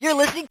You're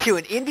listening to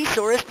an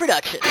Indiesaurus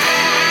production.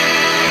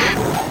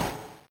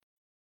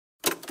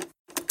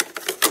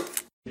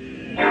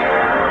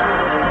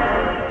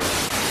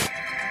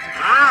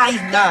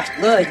 I've got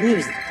good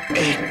music.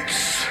 X-R-A-D.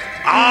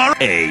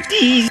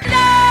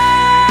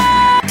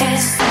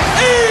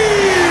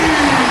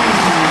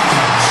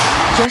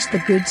 Just the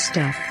good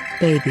stuff,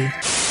 baby.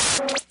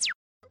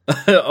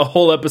 A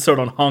whole episode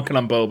on Honkin'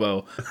 on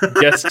Bobo.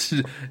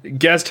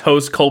 Guest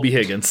host Colby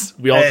Higgins.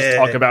 We all just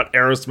talk about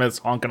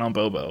Aerosmith's Honkin' on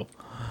Bobo.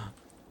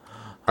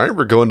 I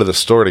remember going to the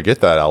store to get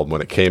that album when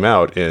it came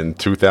out in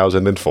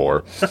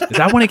 2004. Is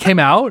that when it came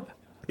out?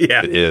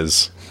 Yeah. It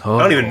is. I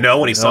don't even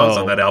know any songs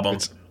on that album.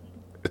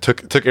 It took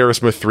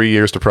Aerosmith 3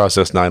 years to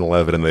process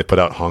 9/11, and they put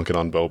out Honkin'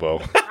 on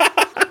Bobo.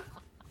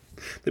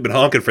 They've been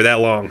honking for that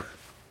long.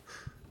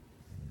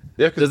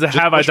 Yeah, Does it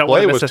have I Don't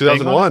Want to Miss a Thing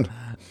 2001.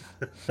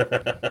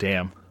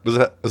 Damn. Does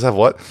it have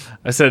what?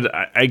 I said,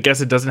 I guess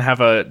it doesn't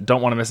have a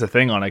Don't Want to Miss a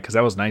Thing on it, because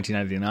that was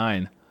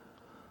 1999.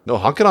 No,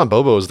 Honkin' on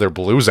Bobo is their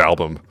blues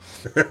album.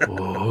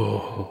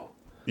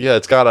 Yeah,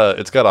 it's got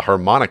a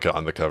harmonica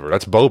on the cover.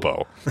 That's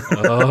Bobo.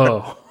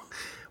 Oh.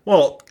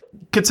 Well,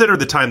 consider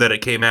the time that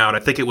it came out.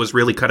 I think it was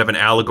really kind of an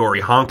allegory.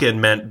 Honkin'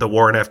 meant the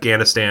war in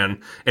Afghanistan,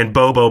 and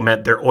Bobo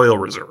meant their oil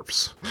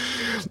reserves.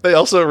 They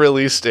also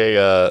released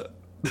a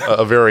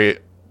very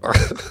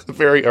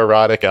very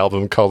erotic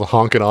album called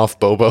Honkin' Off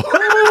Bobo.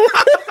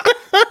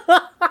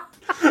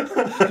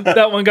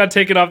 That one got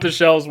taken off the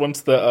shelves once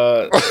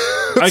the...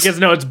 I guess,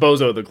 no, it's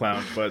Bozo the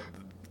Clown, but...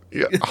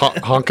 Yeah,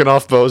 Honkin'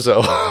 Off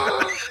Bozo.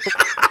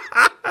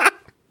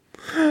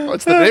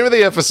 What's the name of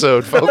the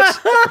episode, folks?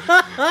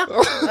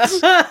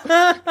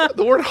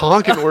 The word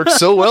honkin' works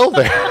so well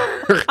there.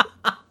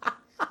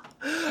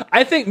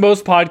 I think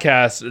most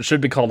podcasts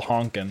should be called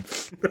Honkin'.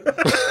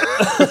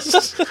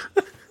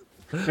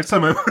 Next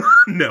time I'm...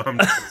 No, I'm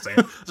not going to say it.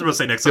 I was going to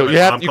say next time So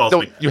my mom calls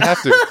me. You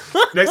have to.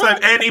 Next time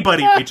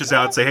anybody reaches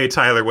out and say, hey,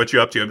 Tyler, what you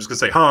up to? I'm just going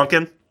to say,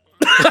 honkin'.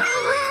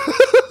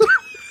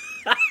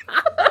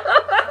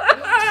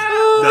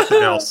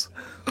 Nothing else.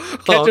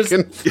 Can't just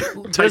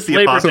Honkin'. Type this the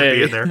Labor apostrophe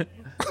Day. in there.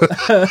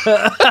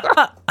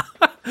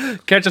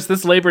 Catch us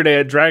this Labor Day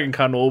at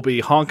DragonCon. We'll be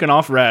honking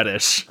off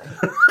Radish.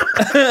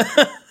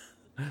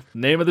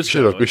 Name of the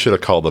show. We should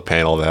have called the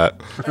panel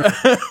that.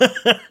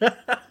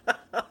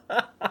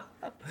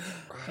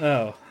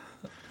 Oh.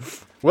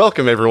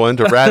 Welcome, everyone,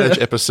 to Radish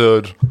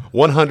episode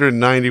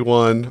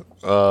 191,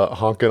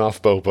 Honkin'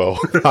 Off Bobo.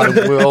 I'm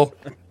Will,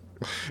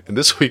 and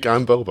this week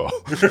I'm Bobo.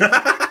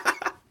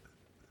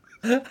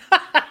 Hey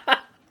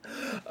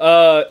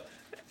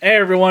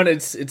everyone,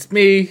 it's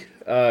me.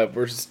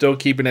 We're still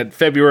keeping it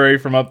February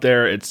from up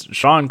there. It's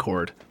Sean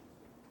Cord.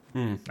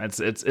 It's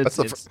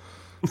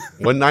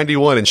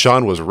 191, and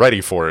Sean was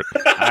ready for it.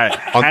 I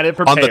had it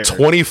prepared. On the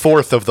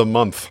 24th of the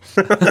month.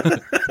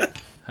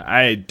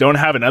 I don't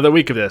have another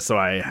week of this, so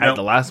I had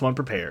the last one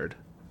prepared.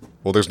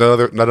 Well, there's not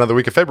another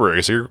week of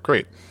February, so you're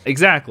great.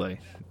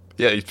 Exactly.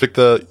 Yeah, you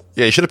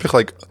should have picked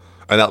like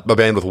a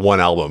band with one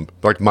album,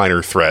 like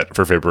Minor Threat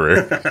for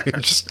February.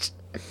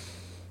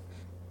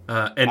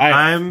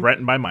 I'm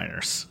threatened by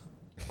minors.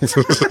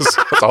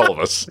 That's all of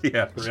us.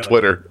 Yeah, It's really.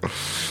 Twitter.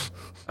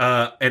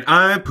 And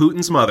I'm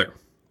Putin's mother.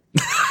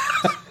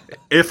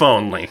 If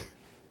only.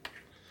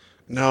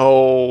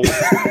 No.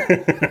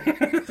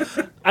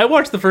 I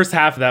watched the first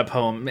half of that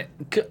poem.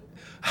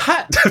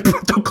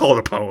 Don't call it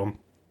a poem.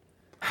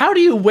 How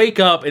do you wake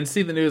up and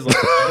see the news like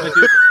I'm gonna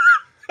do this?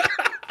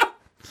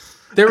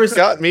 There was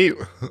Got me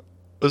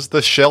was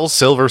the Shel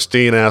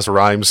Silverstein ass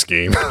rhyme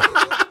scheme.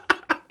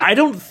 I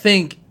don't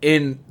think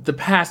in the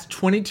past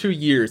 22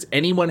 years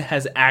anyone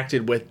has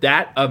acted with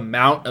that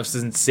amount of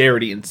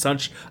sincerity in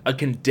such a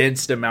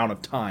condensed amount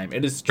of time.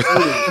 It is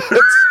truly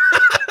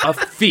a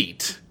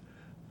feat.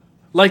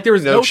 Like there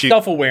was no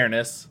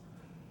self-awareness.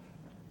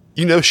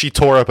 You know she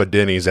tore up a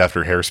Denny's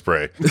after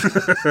Hairspray.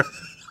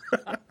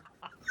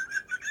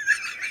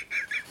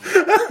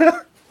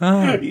 Yeah,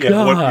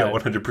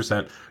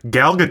 100%.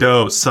 Gal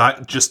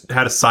Gadot just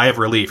had a sigh of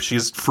relief.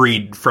 She's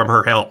freed from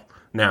her hell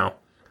now.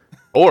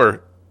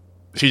 Or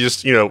she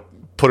just,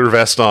 put her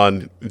vest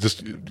on,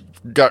 just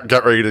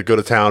got ready to go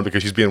to town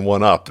because she's being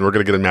one up, and we're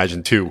gonna get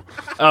Imagine 2.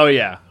 Oh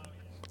yeah.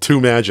 2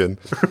 Imagine.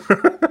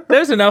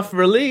 There's enough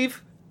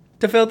relief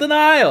to fill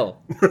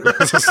denial.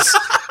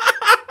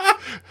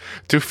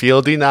 To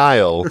feel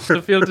denial.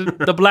 To fill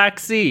the Black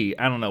Sea.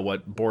 I don't know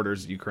what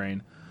borders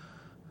Ukraine.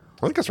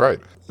 I think that's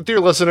right. Dear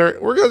listener,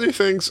 we're going to do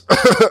things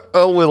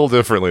a little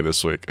differently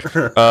this week.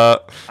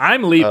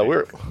 I'm leaving.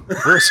 We're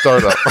a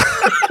startup.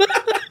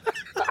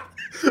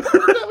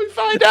 We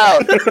find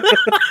out.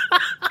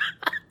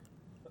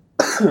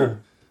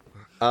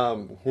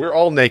 We're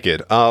all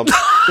naked. We're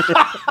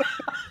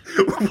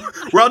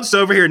all just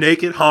over here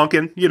naked,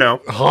 honking,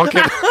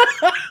 Honking.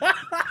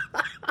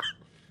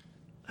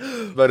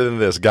 Better than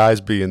this,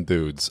 guys being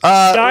dudes.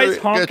 Guys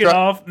honking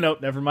off. Nope,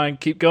 never mind.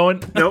 Keep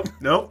going. Nope.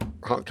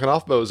 Honking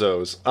Off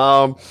Bozos.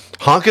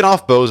 Honking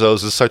Off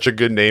Bozos is such a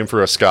good name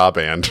for a ska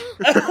band.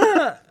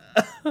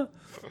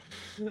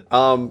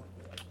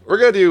 We're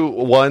going to do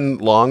one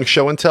long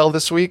show and tell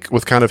this week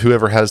with kind of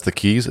whoever has the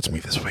keys. It's me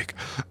this week.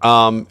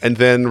 And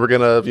then we're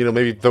going to,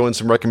 maybe throw in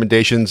some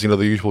recommendations, the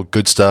usual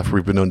good stuff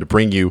we've been known to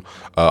bring you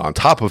on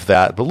top of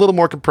that, but a little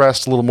more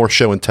compressed, a little more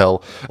show and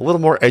tell, a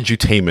little more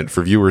edutainment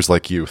for viewers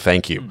like you.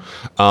 Thank you.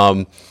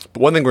 But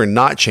one thing we're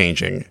not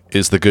changing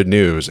is the good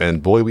news.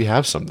 And boy, we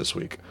have some this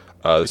week.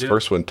 This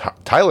first one,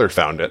 Tyler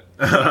found it.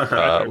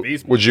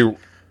 Would you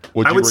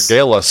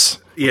regale us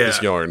with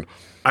this yarn?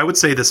 I would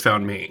say this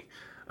found me.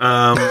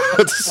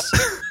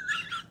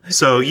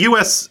 So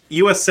U.S.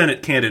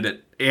 Senate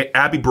candidate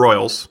Abby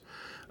Broyles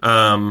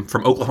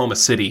from Oklahoma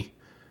City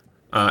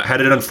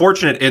had an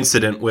unfortunate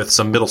incident with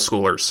some middle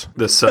schoolers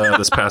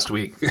this past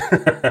week.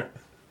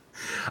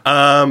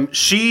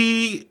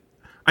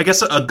 I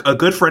guess a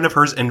good friend of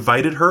hers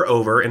invited her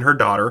over and her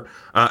daughter.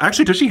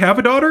 Actually, does she have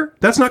a daughter?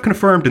 That's not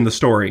confirmed in the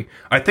story.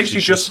 I think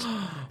she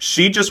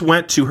just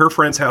went to her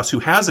friend's house who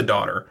has a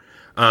daughter.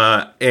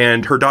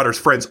 And her daughter's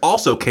friends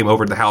also came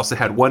over to the house and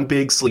had one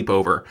big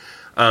sleepover.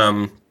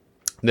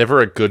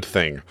 Never a good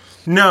thing.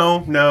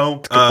 No.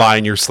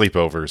 Combine your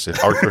sleepovers.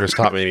 If Arthur has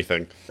taught me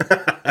anything.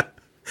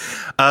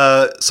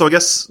 So I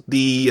guess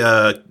the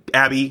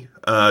Abby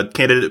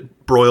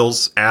candidate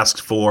Broyles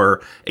asked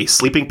for a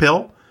sleeping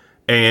pill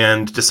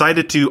and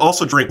decided to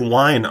also drink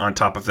wine on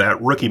top of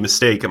that. Rookie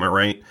mistake, am I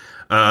right?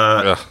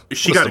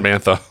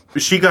 Samantha.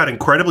 She got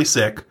incredibly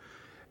sick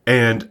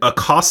and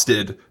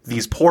accosted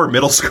these poor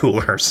middle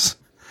schoolers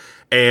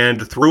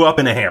and threw up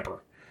in a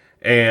hamper.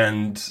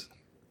 And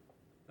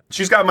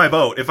she's got my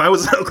vote. If I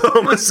was in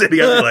Oklahoma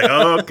City, I'd be like,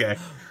 oh, okay.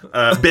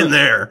 Been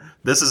there.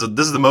 This is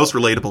the most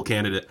relatable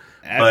candidate.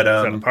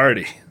 But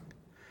party.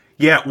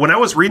 Yeah, when I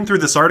was reading through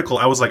this article,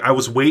 I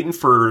was waiting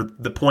for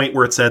the point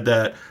where it said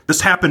that this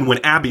happened when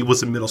Abby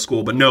was in middle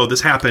school, but no, this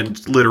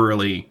happened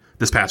literally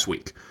this past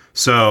week.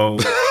 So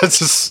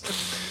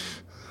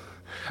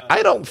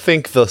I don't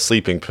think the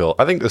sleeping pill.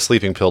 I think the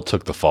sleeping pill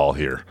took the fall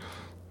here.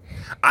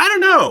 I don't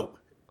know.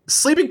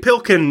 Sleeping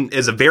pill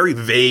is a very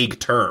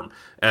vague term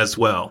as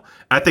well.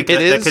 I think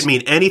that could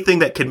mean anything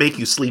that can make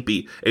you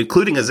sleepy,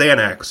 including a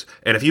Xanax.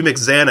 And if you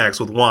mix Xanax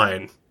with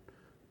wine,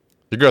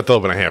 you're gonna throw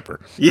up in a hamper.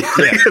 Yeah,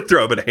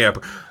 throw up in a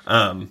hamper.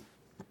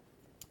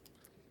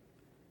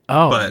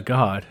 My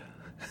God.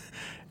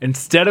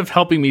 Instead of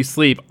helping me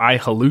sleep, I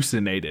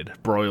hallucinated,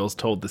 Broyles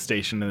told the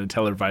station in a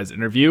televised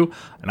interview,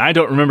 and I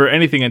don't remember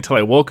anything until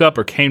I woke up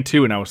or came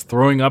to and I was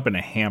throwing up in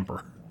a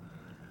hamper.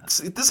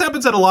 This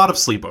happens at a lot of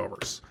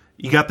sleepovers.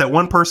 You got that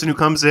one person who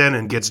comes in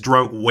and gets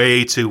drunk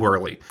way too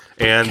early,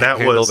 and can't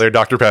handle their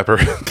Dr. Pepper.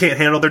 Can't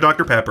handle their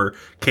Dr. Pepper.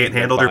 Can't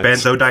handle their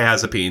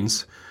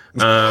benzodiazepines.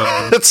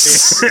 And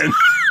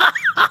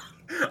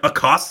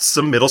accosts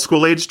some middle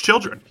school aged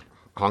children.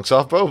 Honks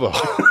off Bobo.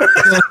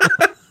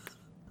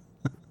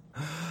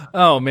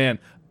 Oh, man.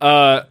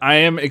 I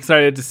am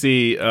excited to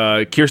see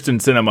Kirsten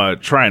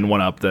Sinema try and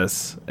one-up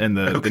this in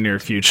the near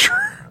future.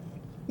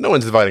 No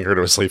one's inviting her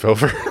to a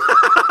sleepover.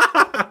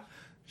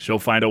 She'll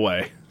find a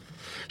way.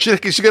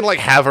 She's going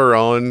to, have her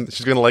own.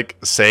 She's going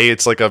to, say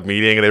it's, a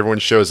meeting and everyone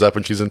shows up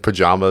and she's in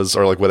pajamas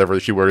or, whatever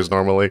she wears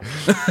normally.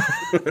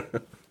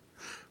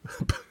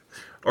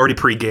 Already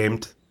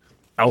pre-gamed.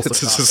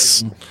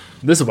 This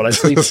is what I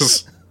sleep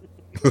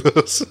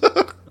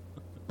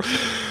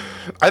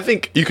I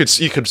think you could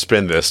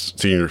spin this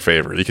to your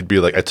favor. You could be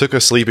like, I took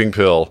a sleeping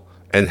pill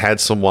and had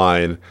some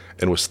wine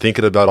and was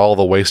thinking about all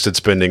the wasted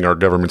spending our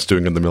government's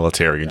doing in the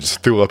military and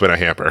just threw up in a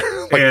hamper.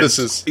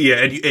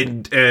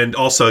 And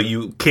also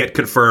you can't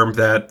confirm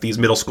that these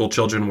middle school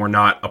children were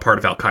not a part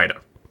of Al Qaeda.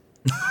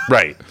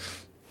 Right.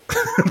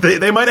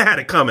 they might have had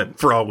it coming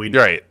for all we know.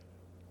 Right.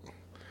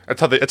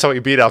 That's how we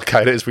beat Al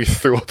Qaeda is we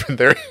threw up in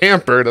their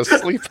hamper at a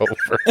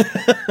sleepover.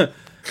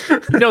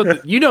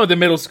 You know the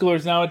middle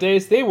schoolers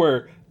nowadays, they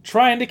were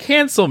trying to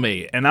cancel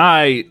me, and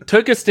I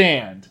took a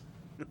stand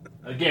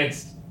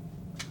against.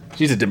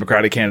 She's a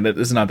Democratic candidate.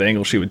 This is not the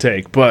angle she would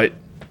take, but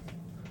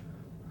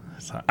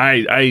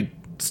I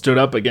stood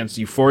up against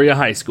Euphoria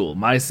High School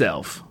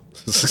myself.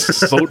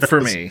 Vote for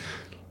me.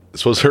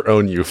 This was her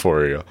own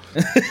Euphoria.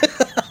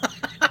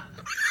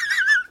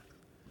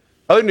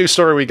 Other news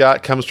story we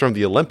got comes from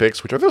the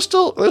Olympics, which are those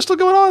still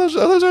going on? Are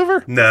those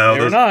over? No,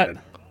 they're not.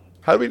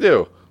 How did we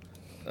do?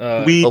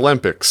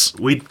 Olympics.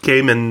 We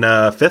came in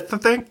 5th, I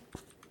think.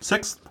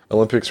 6th.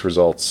 Olympics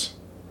results.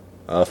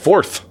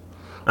 4th.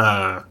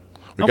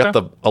 We got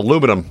the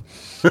aluminum.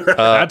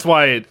 That's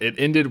why it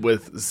ended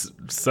with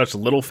such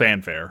little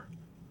fanfare.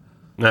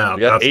 No,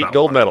 we got 8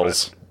 gold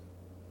medals.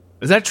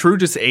 Is that true?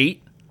 Just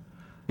 8?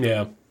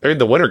 Yeah. I mean,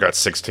 the winner got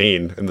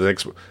 16, and the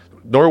next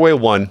Norway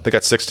won. They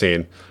got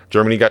 16.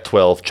 Germany got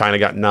 12. China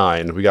got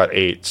 9. We got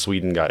 8.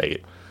 Sweden got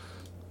 8.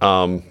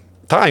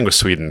 Tying with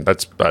Sweden.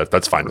 That's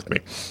fine with me.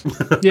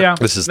 Yeah,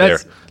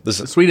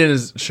 Sweden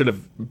should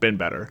have been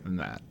better than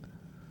that.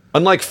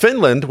 Unlike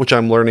Finland, which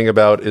I'm learning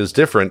about is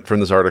different from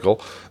this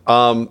article.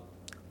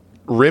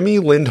 Remy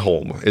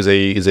Lindholm is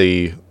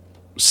a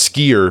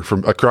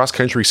skier a cross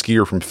country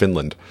skier from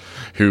Finland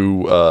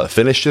who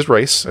finished his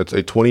race. It's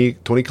a 20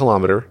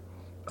 kilometer.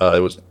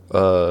 It was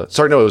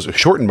Sorry, no, it was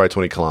shortened by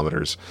 20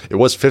 kilometers. It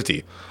was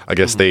 50. I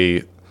guess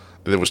it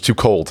was too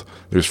cold.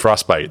 There was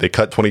frostbite. They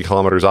cut 20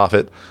 kilometers off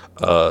it,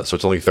 so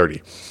it's only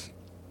 30.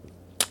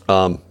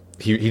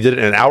 He did it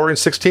in an hour and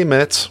 16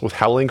 minutes with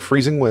howling,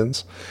 freezing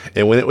winds.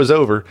 And when it was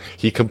over,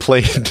 he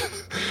complained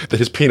that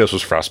his penis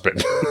was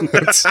frostbitten.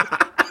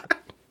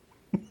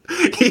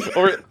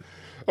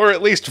 or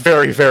at least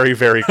very, very,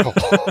 very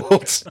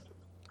cold.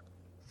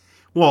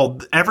 Well,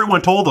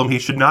 everyone told him he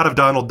should not have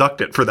Donald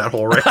Ducked it for that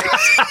whole race.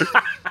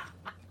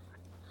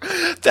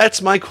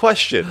 That's my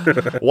question.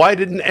 Why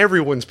didn't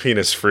everyone's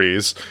penis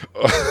freeze?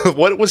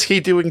 What was he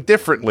doing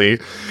differently?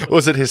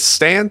 Was it his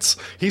stance?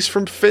 He's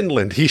from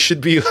Finland. He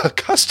should be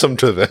accustomed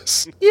to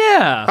this.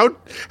 Yeah.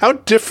 How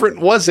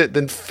different was it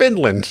than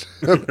Finland?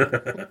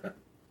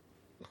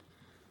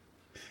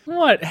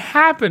 What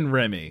happened,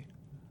 Remy?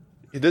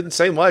 He didn't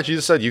say much. He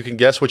just said, you can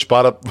guess which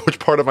part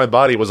of my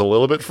body was a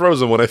little bit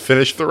frozen when I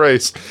finished the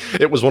race.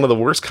 It was one of the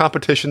worst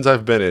competitions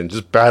I've been in,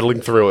 just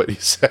battling through it, he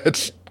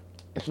said.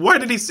 Why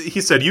did he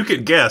said, you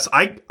could guess.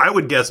 I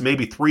would guess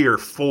maybe 3 or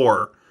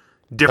 4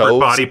 different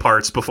body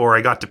parts before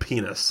I got to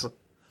penis.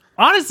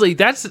 Honestly,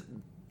 it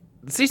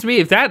seems to me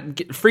if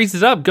that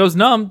freezes up, goes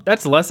numb,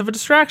 that's less of a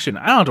distraction.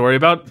 I don't have to worry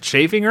about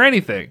chafing or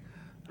anything.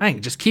 I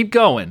can just keep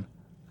going.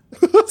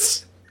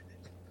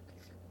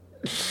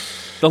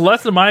 The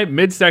less of my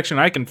midsection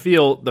I can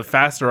feel, the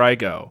faster I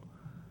go.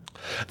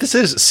 This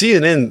is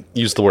CNN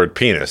used the word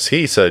penis.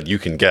 He said you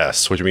can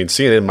guess, which means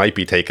CNN might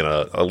be taking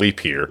a leap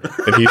here.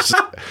 And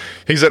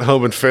he's at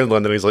home in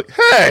Finland, and he's like,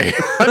 "Hey,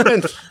 I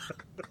meant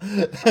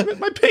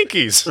my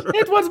pinkies.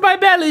 It was my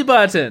belly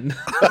button."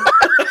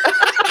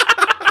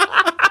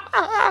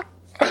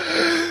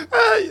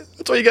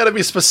 That's why you got to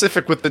be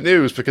specific with the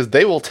news, because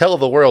they will tell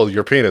the world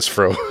your penis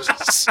froze.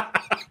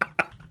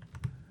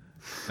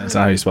 That's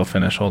not how you spell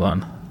finish. Hold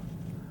on.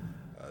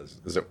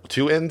 Is it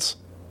 2 N's?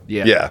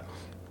 Yeah. Yeah.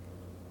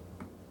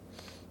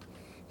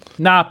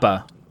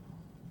 Napa.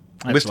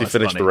 At least he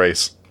finished the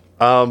race.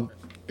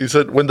 He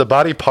said when the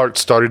body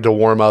parts started to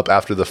warm up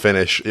after the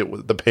finish,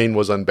 the pain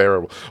was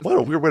unbearable. What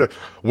a weird way to...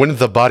 When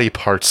the body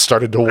parts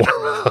started to warm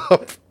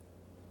up.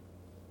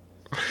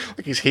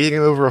 Like he's heating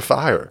over a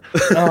fire.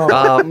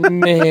 Oh,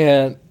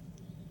 man.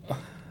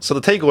 So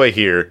the takeaway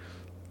here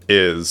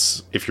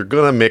is if you're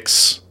going to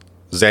mix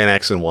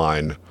Xanax and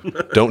wine,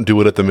 don't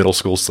do it at the middle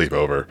school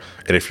sleepover.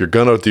 And if you're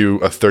going to do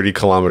a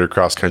 30-kilometer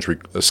cross-country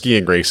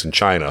skiing race in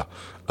China,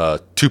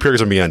 2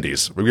 pairs of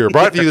MeUndies. We were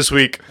brought to you this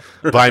week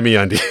by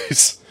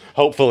MeUndies.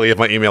 Hopefully, if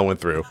my email went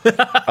through.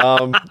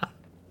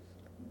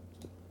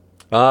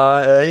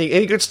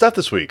 Any good stuff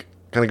this week?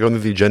 Kind of going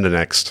through the agenda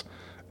next.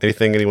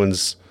 Anything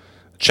anyone's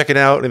checking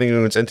out? Anything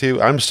anyone's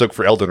into? I'm stoked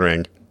for Elden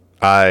Ring.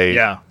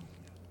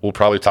 We'll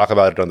probably talk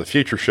about it on the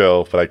future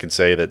show, but I can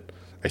say that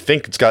I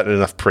think it's gotten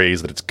enough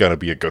praise that it's going to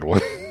be a good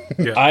one.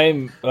 Yeah. I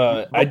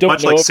don't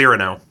much know like if,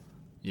 Cyrano.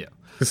 Yeah.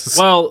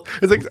 Well,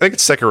 I think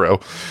it's Sekiro.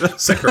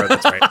 Sekiro,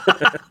 that's right.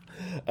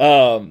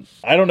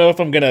 I don't know if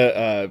I'm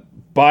gonna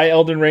buy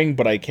Elden Ring,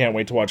 but I can't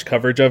wait to watch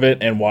coverage of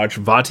it and watch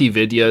Vati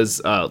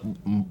Vidya's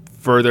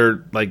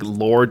further like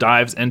lore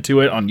dives into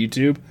it on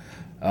YouTube.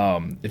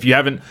 If you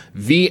haven't,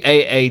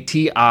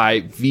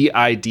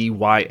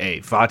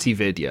 VAATIVIDYA, Vati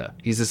Vidya.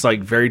 He's this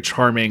like very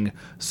charming,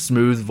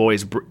 smooth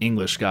voice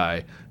English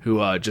guy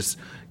who just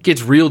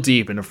gets real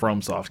deep into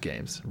FromSoft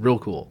games. Real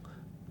cool.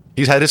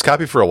 He's had his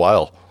copy for a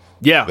while.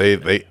 Yeah,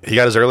 he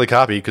got his early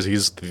copy because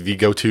he's the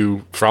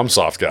go-to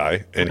FromSoft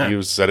guy, and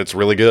he said it's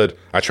really good.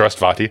 I trust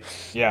Vati.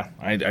 Yeah,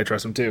 I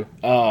trust him too.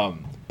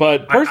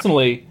 But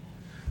personally,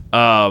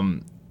 I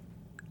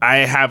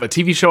have a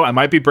TV show I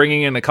might be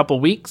bringing in a couple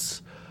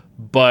weeks,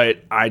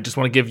 but I just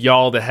want to give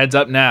y'all the heads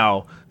up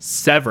now.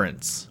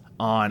 Severance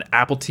on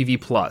Apple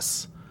TV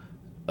Plus,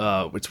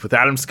 which with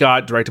Adam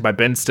Scott, directed by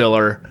Ben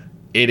Stiller.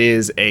 It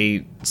is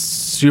a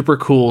super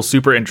cool,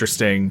 super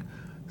interesting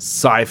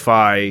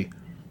sci-fi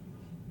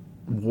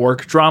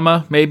work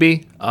drama,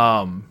 maybe.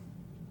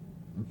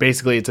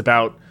 Basically, it's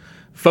about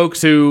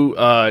folks who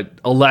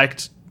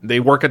they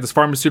work at this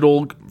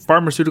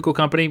pharmaceutical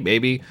company,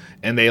 maybe,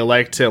 and they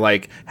elect to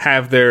like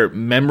have their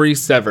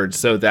memories severed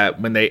so that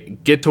when they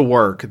get to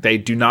work, they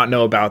do not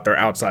know about their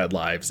outside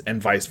lives,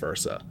 and vice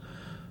versa.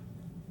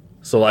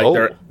 So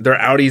like their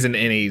outies and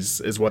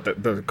innies is what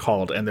they're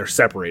called, and they're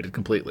separated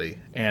completely,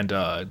 and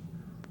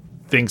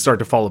things start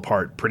to fall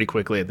apart pretty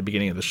quickly at the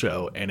beginning of the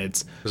show, and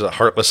There's a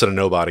heartless and a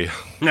nobody.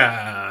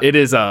 it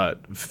is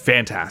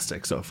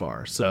fantastic so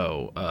far.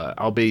 So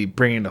I'll be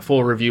bringing a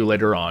full review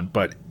later on,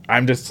 but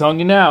I'm just telling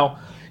you now,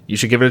 you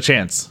should give it a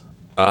chance.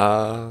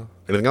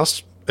 Anything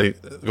else?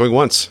 Going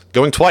once,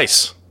 going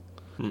twice.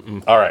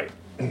 All right.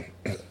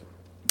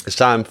 It's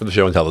time for the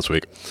show and tell this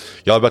week.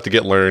 Y'all are about to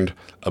get learned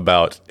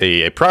about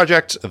a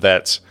project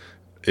that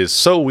is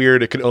so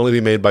weird it could only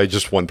be made by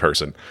just one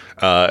person.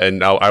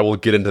 And I will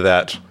get into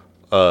that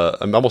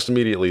almost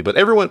immediately. But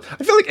I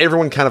feel like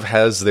everyone kind of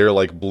has their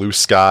like blue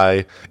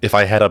sky. If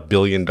I had $1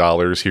 billion,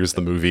 here's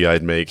the movie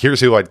I'd make. Here's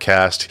who I'd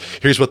cast.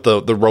 Here's what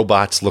the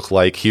robots look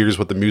like. Here's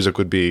what the music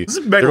would be. Is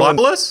it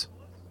Megalopolis?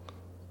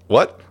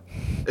 What?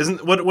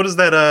 What is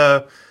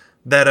that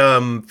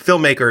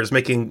filmmaker is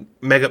making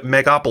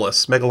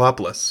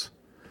Megalopolis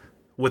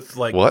with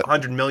like What?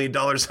 $100 million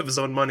of his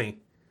own money.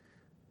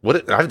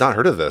 What? I've not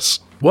heard of this.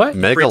 What?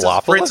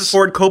 Megalopolis? Francis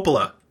Ford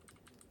Coppola.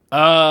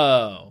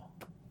 Oh.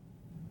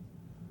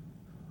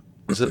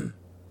 Is it?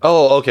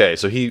 Oh, okay.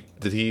 So he's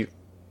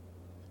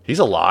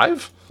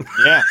alive?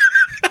 Yeah.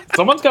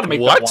 Someone's got to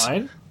make What? that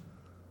wine.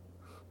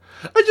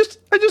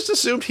 I just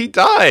assumed he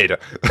died.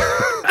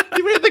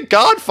 He made The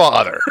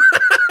Godfather.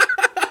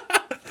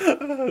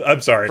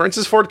 I'm sorry.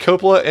 Francis Ford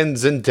Coppola and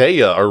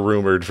Zendaya are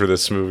rumored for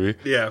this movie.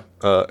 Yeah.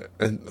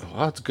 And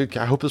wow, it's a good.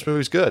 I hope this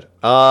movie's good.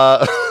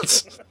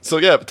 So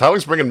yeah,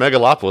 Tyler's bringing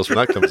Megalopolis when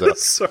that comes out.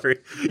 Sorry.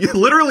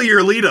 Literally,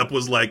 your lead up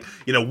was like,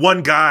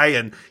 one guy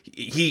and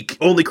he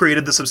only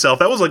created this himself.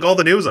 That was like all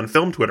the news on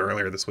film Twitter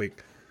earlier this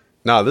week.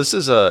 No, this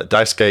is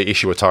Daisuke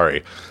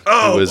Ishiwatari.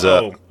 Oh, who was,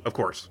 of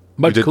course.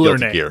 who Much did cooler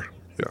Guilty name. Gear.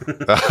 Yeah.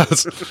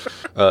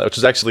 Which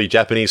is actually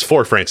Japanese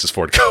for Francis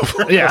Ford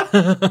Coppola. Yeah.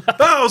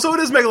 Oh, so it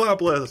is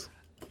Megalopolis.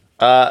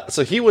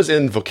 So he was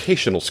in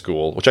vocational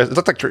school, which it's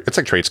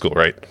like trade school,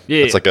 right?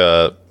 Yeah. It's like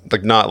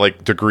not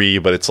like degree,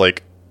 but it's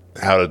like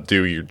how to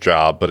do your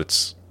job, but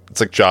it's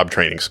like job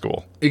training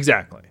school.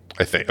 Exactly.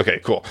 I think. Okay,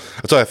 cool.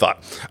 That's what I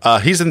thought.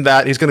 He's in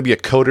that. He's going to be a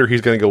coder.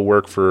 He's going to go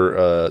work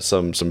for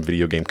some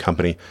video game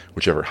company,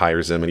 whichever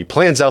hires him, and he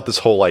plans out this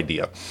whole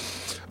idea.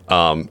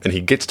 And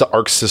he gets to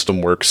Arc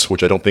System Works,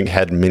 which I don't think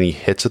had many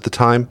hits at the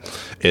time,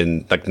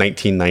 in like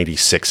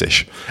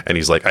 1996-ish. And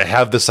he's like, I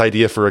have this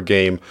idea for a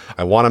game.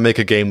 I want to make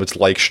a game that's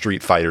like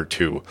Street Fighter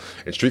 2.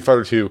 And Street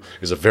Fighter 2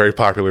 is a very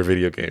popular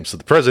video game. So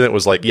the president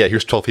was like, yeah,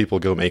 here's 12 people,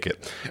 go make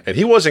it. And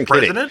he wasn't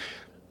kidding. President?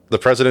 The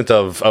president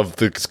of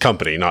this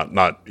company, not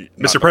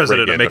Mr.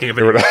 President of making a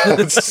video game.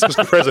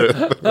 Mr.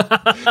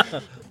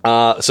 President.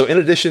 So in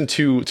addition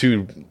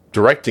to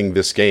directing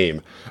this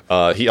game,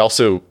 he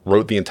also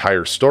wrote the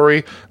entire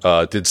story,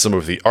 did some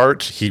of the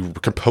art, he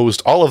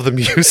composed all of the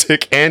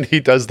music, and he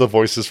does the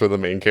voices for the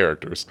main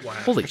characters.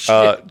 Holy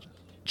shit.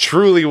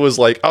 Truly was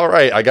like, all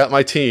right, I got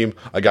my team,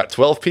 I got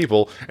 12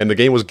 people, and the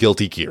game was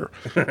Guilty Gear.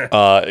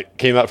 It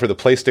came out for the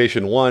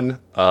PlayStation 1.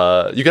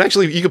 You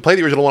can play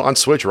the original one on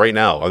Switch right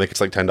now. I think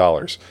it's like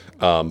 $10.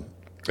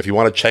 If you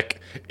want to check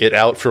it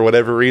out for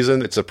whatever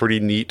reason, it's a pretty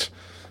neat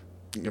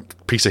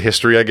piece of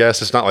history, I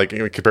guess. It's not like,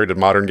 compared to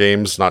modern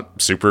games,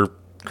 not super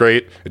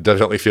great. It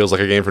definitely feels like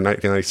a game from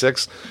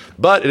 1996,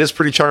 but it is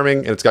pretty charming,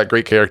 and it's got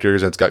great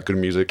characters, and it's got good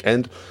music,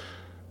 and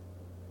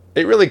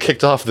it really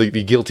kicked off the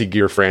Guilty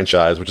Gear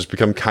franchise, which has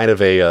become kind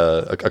of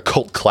a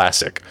cult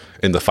classic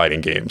in the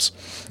fighting games.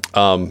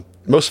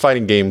 Most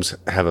fighting games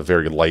have a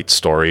very light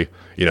story.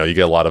 You get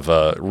a lot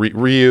of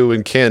Ryu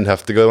and Ken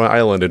have to go to an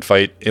island and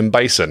fight M.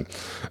 Bison.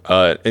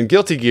 In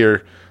Guilty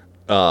Gear,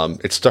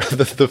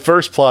 the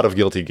first plot of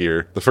Guilty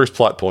Gear, the first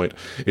plot point,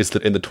 is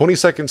that in the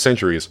 22nd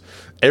centuries,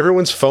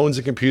 everyone's phones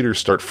and computers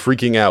start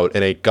freaking out,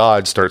 and a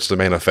god starts to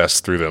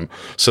manifest through them.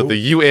 So the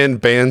UN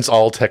bans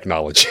all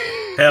technology.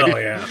 Hell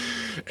yeah.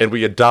 And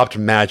we adopt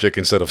magic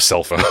instead of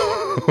cell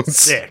phones.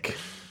 Sick.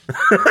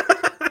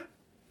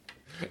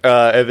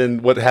 And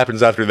then what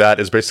happens after that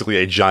is basically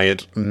a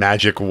giant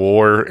magic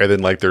war. And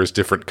then there's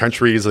different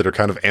countries that are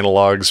kind of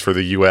analogs for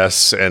the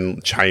US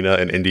and China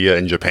and India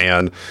and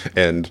Japan.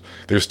 And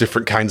there's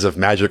different kinds of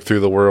magic through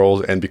the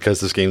world. And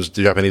because this game's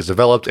Japanese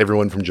developed,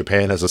 everyone from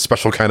Japan has a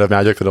special kind of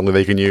magic that only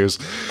they can use.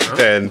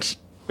 And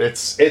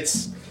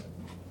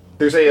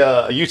there's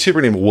a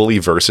YouTuber named Wooly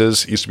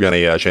Versus. He used to be on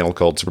a channel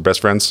called Super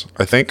Best Friends,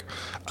 I think.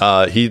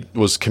 He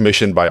was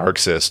commissioned by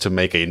ArcSys to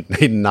make a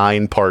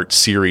 9-part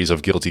series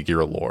of Guilty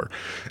Gear lore.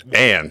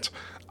 And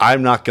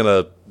I'm not going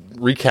to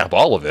recap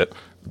all of it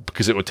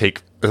because it would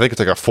take, I think it's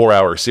like a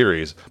 4-hour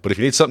series. But if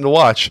you need something to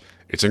watch,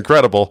 it's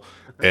incredible.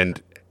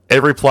 And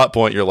every plot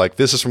point, you're like,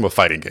 this is from a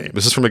fighting game.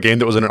 This is from a game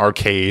that was in an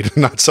arcade,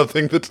 not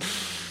something that...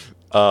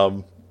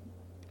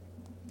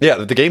 Yeah,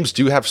 the games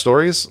do have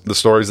stories. The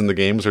stories in the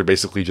games are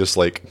basically just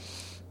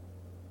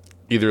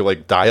either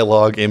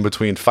dialogue in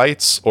between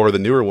fights, or the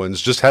newer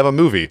ones just have a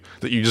movie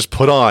that you just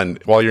put on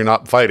while you're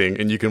not fighting,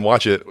 and you can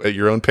watch it at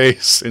your own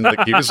pace. And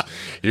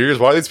here's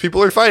why these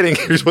people are fighting.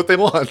 Here's what they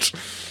want.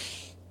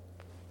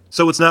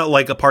 So it's not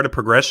like a part of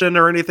progression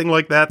or anything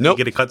like that? Nope.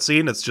 You get a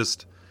cutscene? It's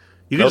just...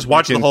 You can Nope, just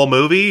watch you can- the whole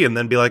movie and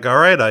then be like, all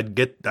right, I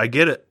get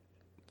it.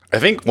 I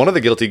think one of the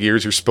Guilty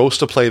Gears, you're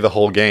supposed to play the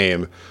whole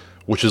game,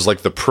 which is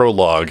the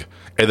prologue,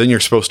 and then you're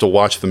supposed to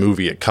watch the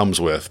movie it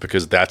comes with,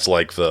 because that's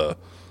the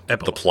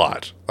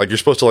plot. You're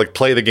supposed to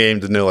play the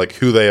game to know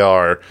who they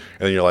are, and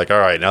then you're all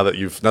right, now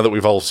that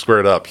we've all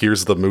squared up,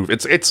 here's the movie.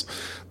 It's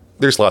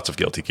there's lots of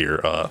Guilty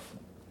Gear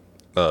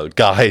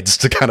guides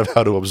to kind of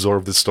how to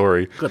absorb the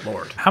story. Good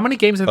lord. How many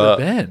games have there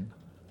been?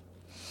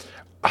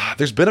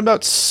 There's been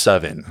about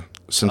 7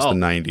 since the Oh.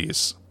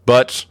 90s,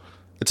 but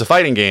it's a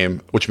fighting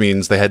game, which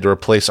means they had to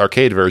replace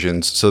arcade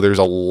versions. So there's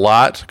a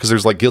lot, because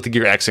there's Guilty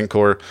Gear Accent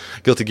Core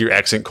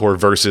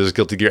Versus,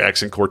 Guilty Gear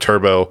Accent Core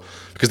Turbo,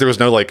 because there was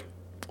no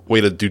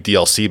way to do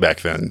DLC back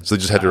then. So they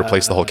just had to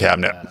replace the whole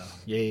cabinet.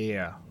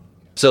 Yeah.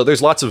 So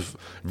there's lots of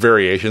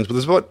variations, but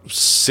there's about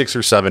 6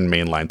 or 7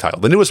 mainline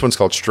titles. The newest one's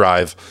called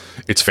Strive.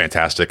 It's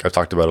fantastic. I've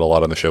talked about it a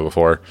lot on the show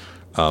before.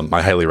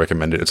 I highly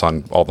recommend it. It's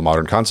on all the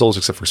modern consoles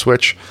except for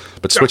Switch.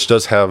 But Switch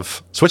does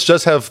have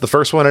the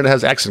first one, and it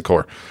has Accent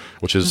Core,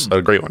 which is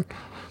a great one.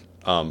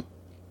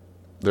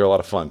 They're a lot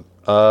of fun.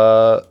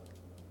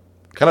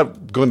 Kind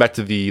of going back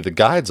to the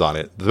guides on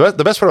it,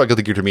 the best part about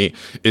Guilty Gear to me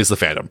is the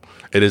fandom.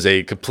 It is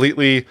a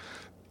completely,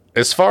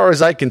 as far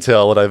as I can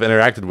tell, that I've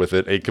interacted with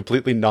it, a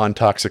completely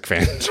non-toxic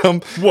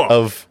fandom.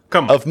 Whoa,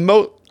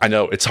 I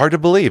know, it's hard to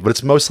believe, but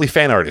it's mostly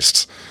fan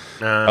artists.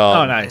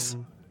 Oh, nice.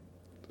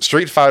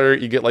 Street Fighter,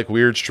 you get like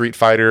weird Street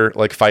Fighter,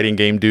 like fighting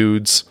game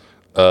dudes.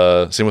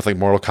 Same with like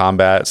Mortal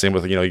Kombat. Same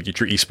with, you get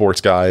your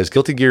esports guys.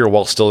 Guilty Gear,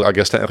 while still, I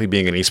guess, technically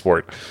being an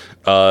esport,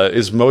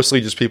 is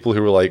mostly just people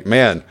who are like,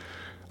 man,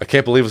 I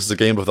can't believe this is a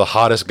game of the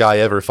hottest guy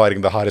ever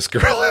fighting the hottest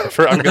girl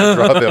ever. I'm going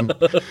to drop him.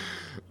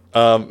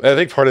 I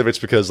think part of it's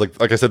because,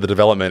 like I said, the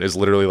development is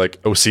literally like,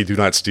 OC, do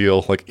not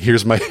steal. Like,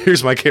 here's my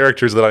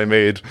characters that I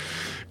made.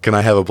 Can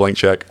I have a blank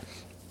check?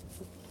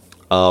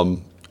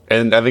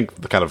 And I think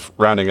the kind of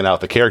rounding it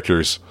out, the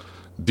characters,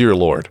 dear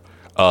Lord,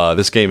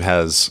 this game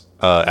has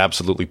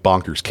absolutely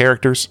bonkers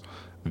characters.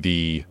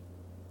 The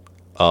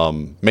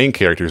main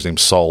character is named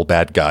Saul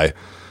Bad Guy.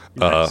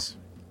 nice.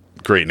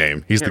 Great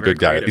name. He's the good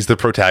guy. creative. He's the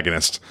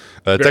protagonist.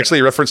 It's actually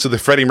a reference to the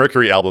Freddie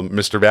Mercury album,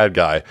 Mr. Bad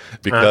Guy,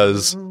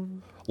 because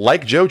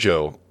like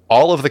JoJo,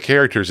 all of the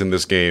characters in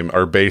this game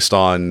are based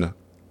on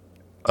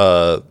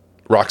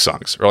rock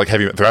songs or like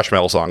heavy thrash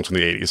metal songs from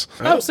the 80s.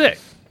 Oh, sick.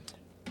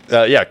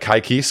 Kai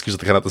Keese, who's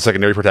the kind of the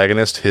secondary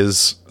protagonist,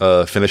 his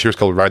finisher is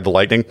called Ride the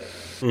Lightning.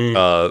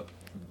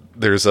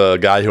 There's a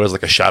guy who has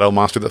like a shadow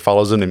monster that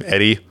follows him named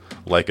Eddie,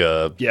 like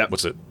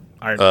what's it?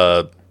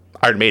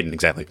 Iron Maiden,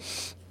 exactly.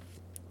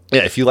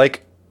 Yeah, if you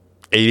like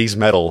 80s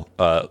metal,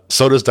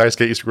 so does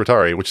Daisuke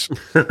Isukotari, which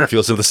if you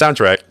listen to the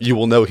soundtrack, you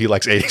will know he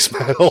likes 80s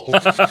metal.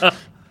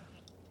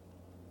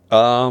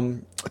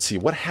 Let's see,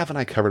 what haven't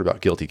I covered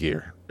about Guilty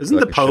Gear? Isn't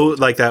the pose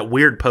like that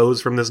weird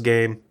pose from this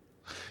game?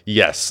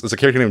 Yes, there's a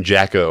character named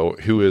Jacko,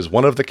 who is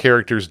one of the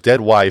character's dead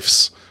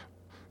wives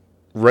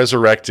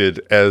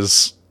resurrected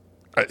as...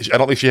 I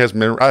don't think she has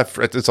memory.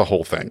 It's a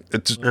whole thing.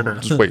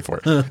 Just wait for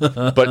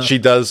it. But she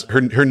does, her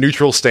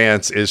neutral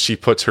stance is she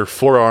puts her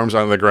forearms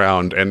on the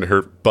ground and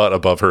her butt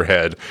above her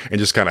head and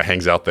just kind of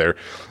hangs out there.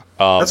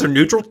 That's her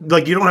neutral?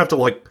 Like, you don't have to,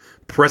 like,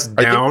 press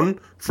down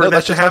for that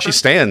that's to just how happen? she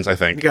stands, I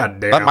think. God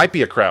damn. That might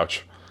be a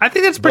crouch. I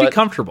think that's pretty But-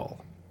 comfortable.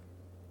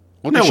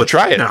 Well, you should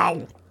try it.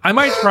 No. I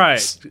might try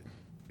it.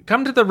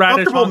 Come to the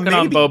Radish Comfortable, Honkin'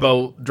 on maybe.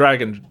 Bobo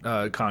Dragon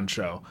Con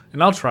show,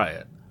 and I'll try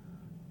it.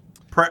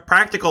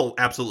 Practical,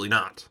 absolutely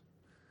not.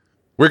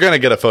 We're going to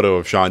get a photo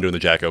of Sean doing the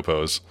Jacko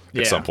pose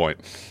Yeah. at some point.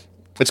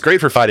 It's great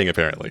for fighting,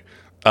 apparently.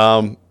 It's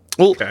one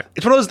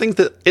of those things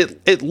that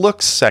it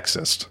looks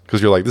sexist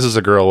because you're like, this is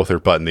a girl with her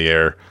butt in the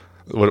air.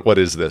 What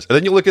is this? And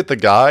then you look at the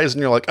guys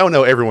and you're like, oh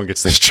no, everyone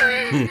gets this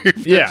treat.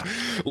 Yeah.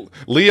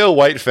 Leo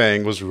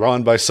Whitefang was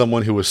drawn by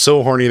someone who was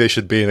so horny they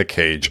should be in a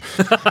cage.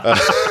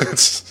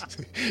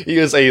 He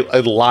is a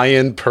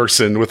lion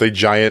person with a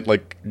giant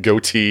like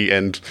goatee,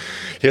 and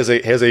he has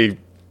a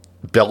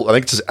belt. I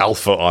think it says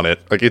Alpha on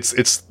it. Like it's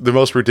the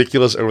most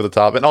ridiculous, over the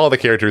top, and all the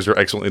characters are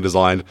excellently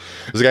designed.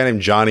 There's a guy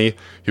named Johnny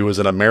who is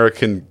an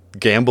American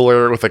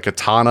gambler with a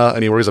katana,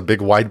 and he wears a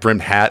big wide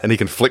brimmed hat, and he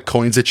can flick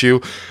coins at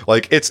you.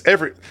 Like it's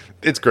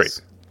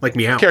great. Like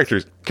Meow.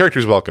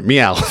 Characters welcome.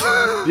 Meow.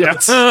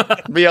 Yes.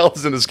 Meow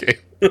is in this game.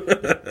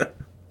 The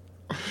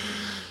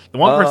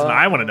one person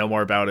I want to know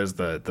more about is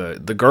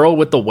the girl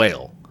with the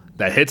whale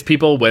that hits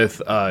people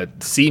with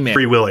Seaman.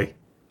 Free Willy.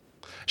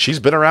 She's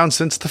been around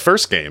since the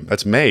first game.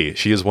 That's May.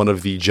 She is one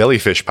of the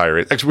jellyfish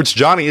pirates, which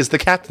Johnny is the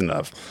captain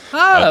of.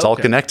 It's all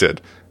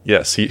connected.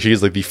 Yes, she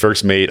is like the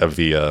first mate of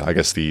the, I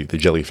guess, the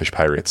jellyfish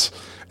pirates.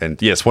 And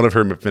yes, one of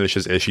her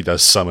finishes is she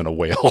does summon a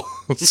whale.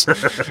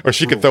 Or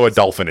she could throw a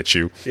dolphin at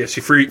you. Yeah,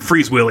 she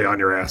freeze Willy on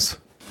your ass.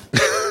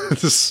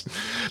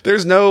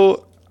 There's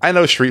no... I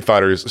know Street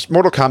Fighters...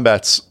 Mortal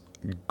Kombat's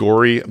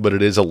gory, but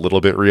it is a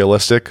little bit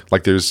realistic.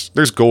 Like, there's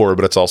gore,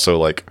 but it's also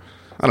like...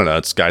 I don't know,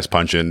 it's guys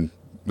punching...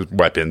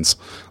 weapons.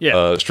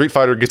 Yeah. Street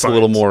Fighter gets a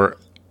little more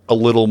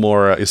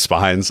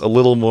spines, a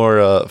little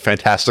more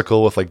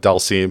fantastical with like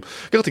Dhalsim.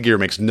 Guilty Gear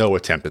makes no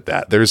attempt at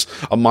that. There's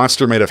a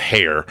monster made of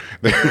hair.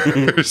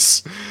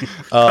 There's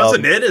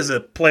Cousin Ed is a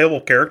playable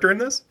character in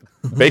this?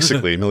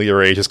 basically Amelia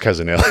Rage's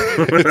cousin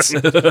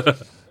Ellie.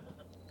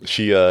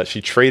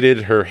 She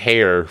traded her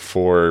hair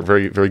for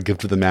very, very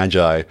gift of the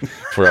Magi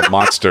for a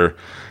monster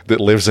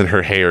that lives in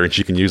her hair, and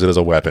she can use it as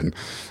a weapon.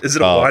 Is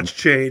it a watch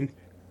chain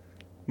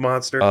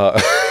monster?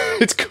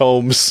 It's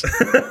combs.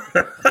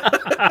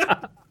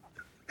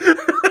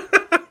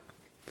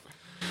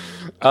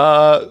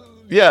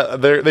 Yeah,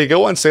 they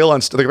go on sale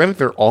on. I think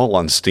they're all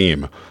on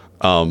Steam,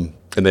 and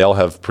they all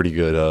have pretty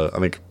good. I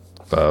think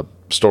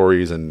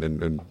stories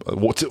and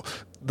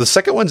the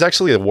second one's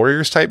actually a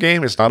Warriors type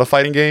game. It's not a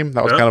fighting game.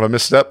 That was kind of a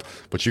misstep,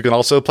 but you can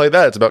also play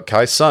that. It's about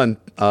Kai's son,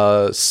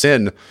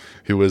 Sin,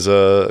 who is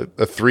a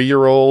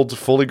 3-year-old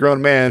fully grown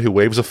man who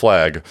waves a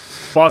flag.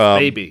 Boss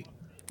baby.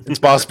 It's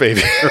Boss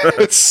Baby.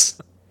 It's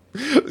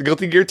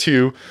Guilty Gear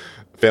 2,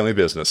 family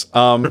business.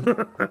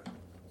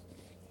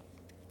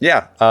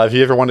 Yeah, if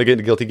you ever want to get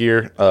into Guilty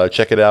Gear,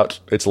 check it out.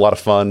 It's a lot of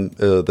fun.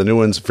 The new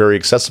one's very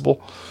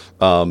accessible.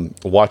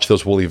 Watch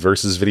those Wooly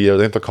Versus videos. I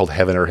think they're called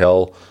Heaven or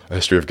Hell, A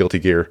History of Guilty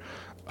Gear.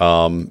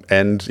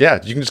 And yeah,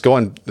 you can just go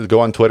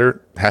on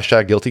Twitter,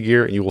 #Guilty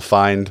Gear, and you will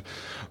find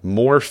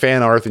more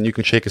fan art than you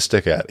can shake a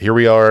stick at. Here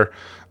we are,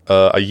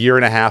 a year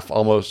and a half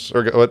almost,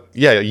 a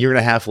year and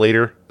a half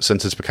later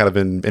since it's kind of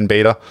in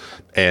beta,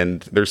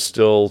 and there's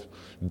still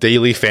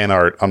daily fan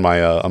art on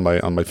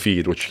my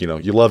feed, which you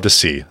love to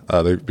see.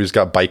 There's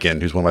got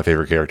Biken, who's one of my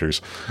favorite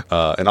characters,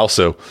 and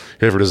also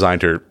whoever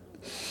designed her,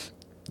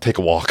 take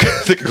a walk,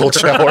 take a cold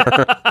shower.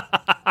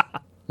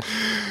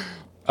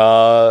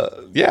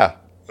 Yeah,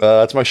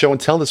 that's my show and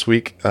tell this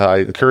week. I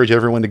encourage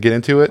everyone to get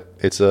into it.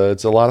 It's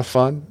a lot of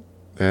fun,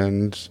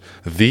 and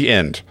the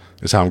end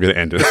is how I'm going to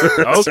end it.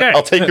 Okay,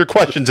 I'll take your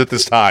questions at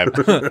this time.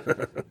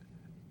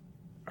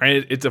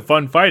 It's a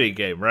fun fighting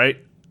game, right?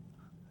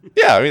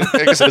 Yeah, I mean,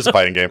 I guess it is a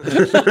fighting game.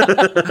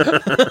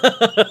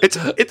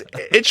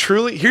 It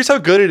truly. Here's how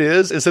good it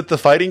is that the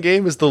fighting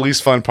game is the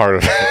least fun part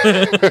of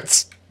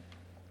it.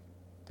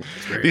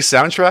 The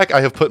soundtrack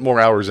I have put more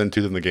hours into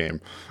than the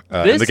game,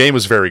 and the game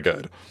was very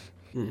good.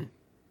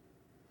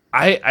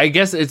 I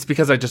guess it's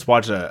because I just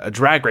watched a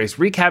Drag Race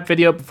recap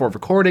video before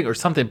recording or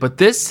something, but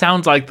this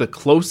sounds like the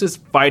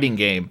closest fighting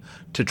game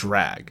to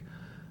Drag.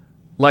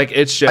 Like,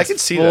 it's just I can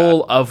see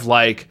full that. of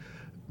like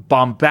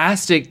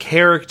bombastic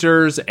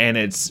characters, and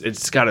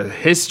it's got a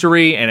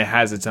history, and it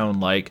has its own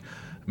like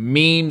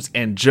memes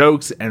and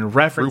jokes and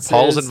references.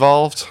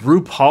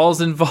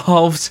 RuPaul's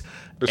involved,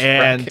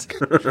 and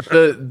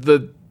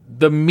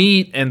the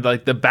meat and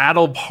like the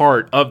battle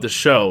part of the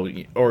show,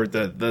 or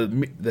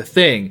the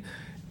thing,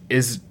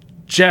 is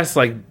just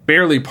like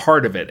barely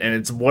part of it, and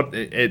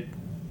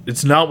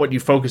it's not what you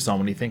focus on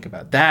when you think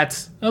about it.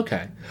 That's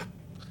okay.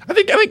 I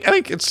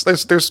think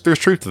there's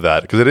truth to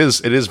that,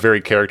 because it is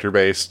very character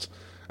based.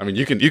 I mean,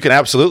 you can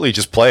absolutely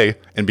just play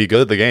and be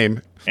good at the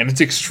game, And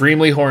it's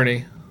extremely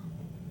horny.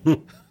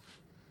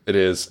 It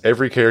is.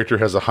 Every character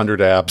has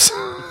 100 abs.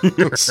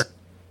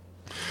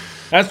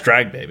 That's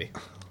drag, baby.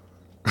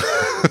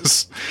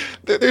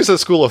 There's a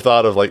school of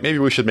thought of like, maybe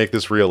we should make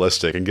this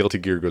realistic, and Guilty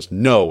Gear goes,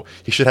 no,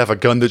 he should have a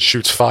gun that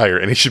shoots fire,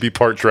 and he should be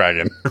part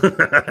dragon.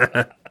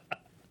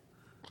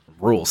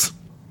 Rules.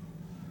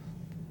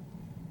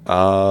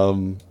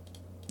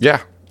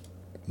 Yeah,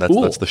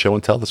 Cool. that's the show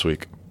and tell this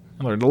week.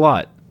 I learned a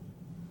lot.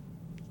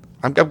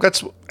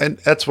 That's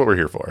what we're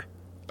here for.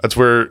 That's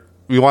where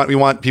we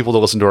want people to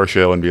listen to our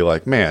show and be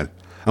like, man,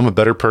 I'm a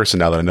better person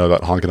now that I know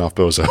about honking off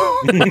Bozo.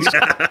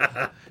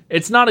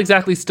 It's not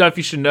exactly stuff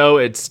you should know.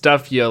 It's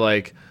stuff you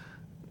like.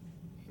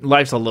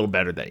 Life's a little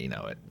better that you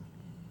know it.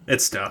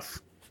 It's stuff.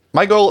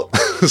 My goal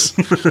is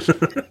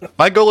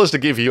to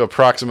give you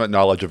approximate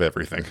knowledge of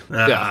everything.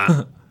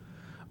 Yeah.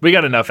 We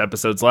got enough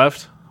episodes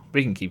left.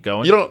 We can keep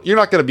going. You're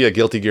not going to be a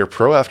Guilty Gear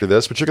pro after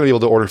this, but you're going to be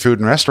able to order food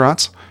in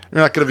restaurants.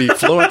 You're not going to be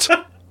fluent.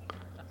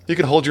 You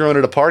can hold your own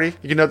at a party.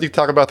 You can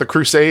talk about the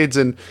Crusades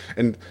and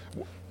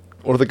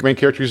one of the main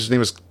characters. I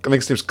think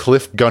his name's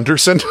Cliff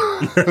Gunderson.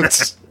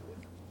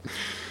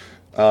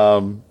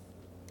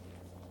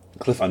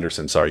 Cliff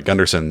Underson. Sorry,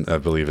 Gunderson. I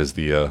believe is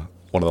the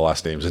one of the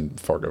last names in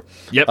Fargo.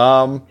 Yep.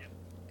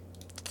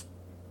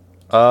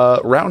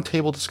 Round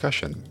table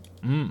discussion.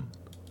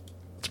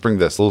 Let's bring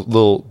this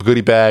little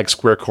goodie bag,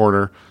 square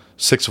corner,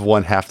 6 of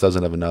one, half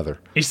dozen of another.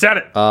 He said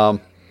it.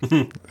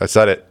 I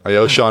said it. I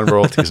owe Sean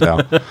royalties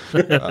now.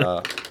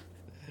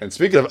 And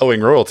speaking of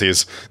owing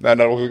royalties, no,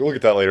 we'll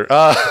get that later.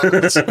 I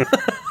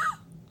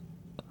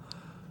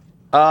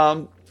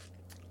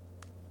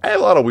have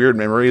a lot of weird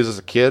memories as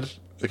a kid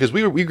because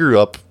we grew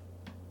up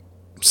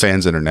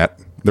sans internet.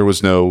 There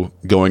was no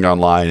going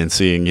online and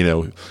seeing,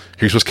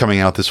 here's what's coming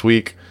out this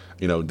week.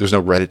 There's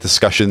no Reddit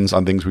discussions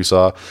on things we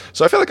saw.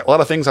 So I feel like a lot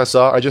of things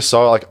I just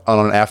saw like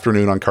on an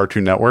afternoon on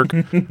Cartoon Network.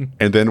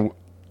 And then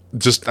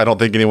I don't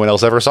think anyone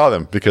else ever saw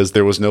them because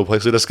there was no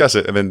place to discuss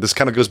it. And then this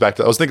kind of goes back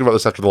to, I was thinking about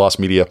this after the Lost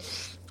Media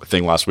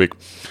thing last week.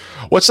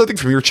 What's something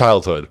from your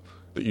childhood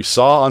that you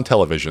saw on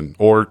television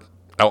or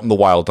out in the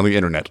wild on the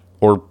internet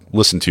or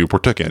listened to,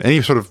 partook in,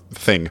 any sort of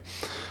thing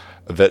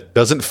that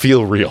doesn't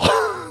feel real?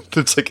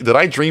 It's like, did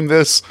I dream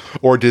this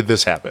or did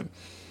this happen?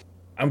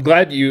 I'm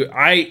glad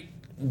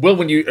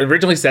when you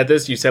originally said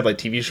this, you said like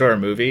TV show or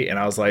movie, and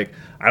I was like,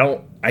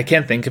 I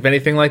can't think of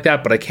anything like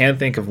that, but I can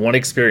think of one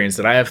experience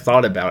that I have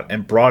thought about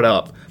and brought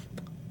up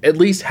at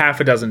least half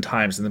a dozen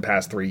times in the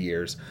past 3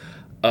 years,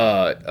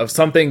 of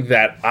something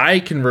that I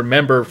can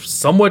remember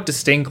somewhat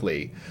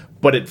distinctly,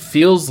 but it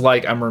feels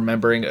like I'm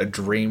remembering a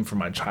dream from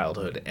my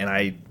childhood, and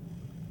I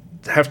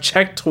have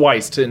checked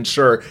twice to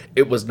ensure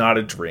it was not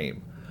a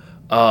dream.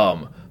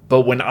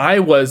 But when I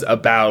was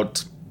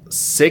about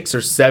 6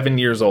 or 7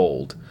 years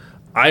old,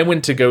 I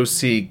went to go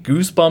see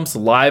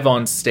Goosebumps live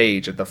on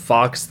stage at the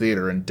Fox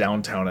Theater in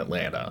downtown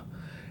Atlanta.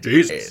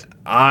 Jesus. And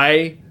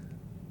I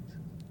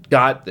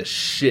got the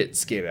shit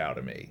scared out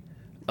of me.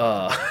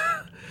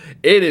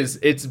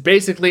 It's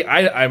basically,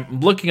 I'm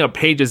looking up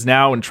pages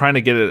now and trying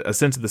to get a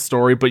sense of the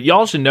story, but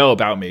y'all should know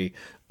about me.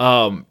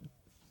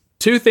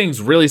 Two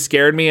things really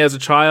scared me as a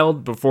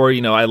child before,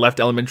 I left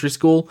elementary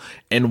school.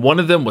 And one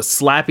of them was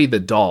Slappy the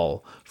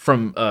doll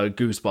from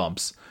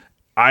Goosebumps.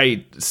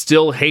 I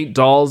still hate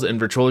dolls and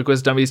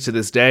ventriloquist dummies to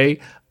this day.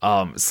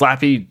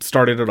 Slappy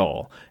started it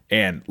all.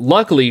 And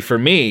luckily for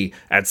me,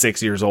 at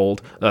 6 years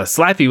old,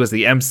 Slappy was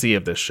the MC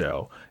of this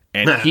show.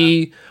 And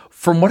he,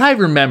 from what I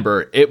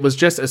remember, it was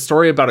just a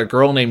story about a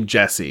girl named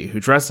Jessie who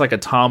dressed like a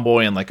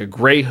tomboy in like a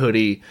gray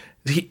hoodie.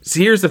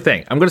 See, here's the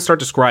thing. I'm going to start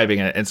describing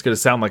it, and it's going to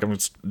sound like I'm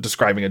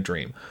describing a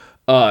dream.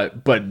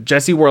 But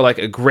Jessie wore like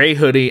a gray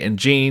hoodie and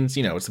jeans.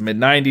 It's the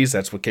mid-90s.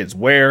 That's what kids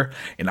wear.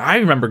 And I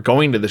remember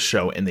going to the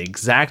show in the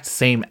exact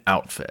same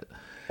outfit.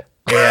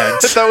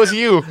 And that was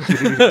you.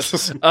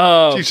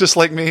 She's just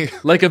like me.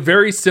 Like a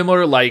very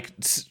similar, like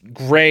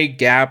gray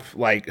Gap,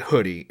 like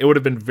hoodie. It would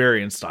have been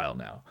very in style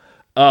now.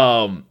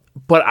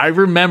 But I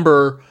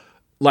remember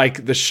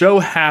like the show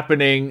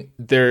happening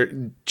there,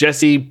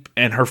 Jessie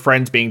and her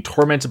friends being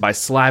tormented by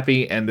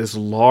Slappy and this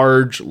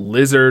large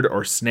lizard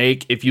or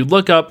snake. If you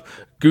look up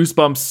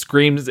Goosebumps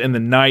Screams in the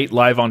Night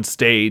live on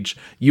stage,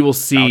 you will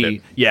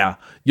see,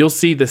 you'll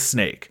see the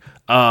snake.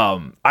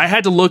 I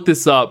had to look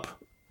this up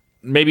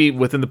maybe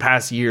within the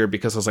past year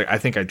because I was like, I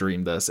think I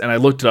dreamed this. And I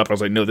looked it up. I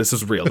was like, no, this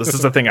is real. This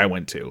is a thing I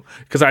went to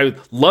because I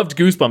loved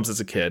Goosebumps as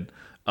a kid.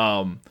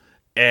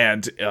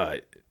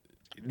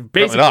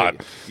 Basically,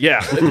 not. Yeah,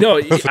 no,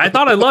 I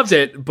thought I loved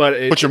it, but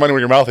put your money where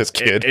your mouth is,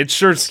 kid. It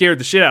sure scared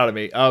the shit out of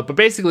me. But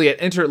basically, it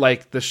entered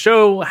like the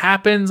show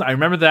happens. I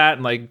remember that,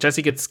 and like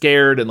Jessie gets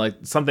scared, and like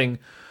something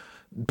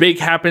big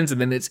happens,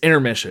 and then it's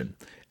intermission.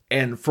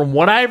 And from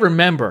what I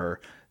remember,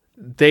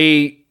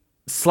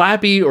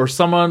 Slappy or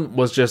someone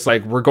was just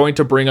like, "We're going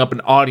to bring up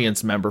an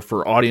audience member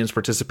for audience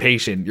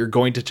participation. You're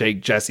going to take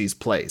Jessie's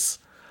place."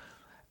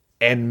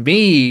 And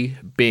me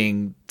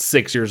being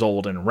 6 years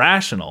old and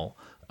rational.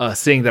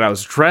 Seeing that I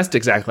was dressed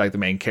exactly like the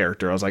main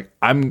character, I was like,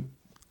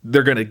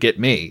 they're going to get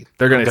me.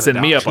 They're going to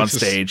send me up on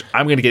stage.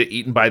 I'm going to get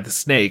eaten by the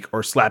snake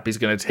or Slappy's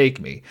going to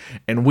take me.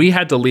 And we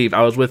had to leave.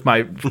 I was with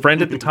my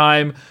friend at the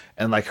time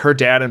and like her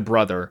dad and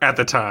brother. At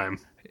the time.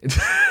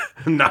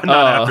 not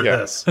after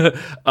this.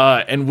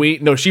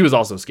 And she was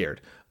also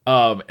scared.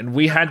 And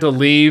we had to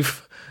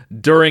leave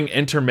during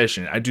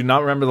intermission. I do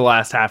not remember the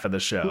last half of the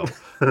show,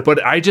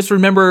 but I just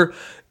remember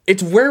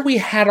it's where we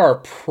had our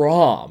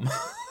prom.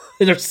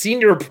 Our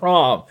senior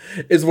prom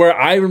is where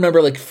I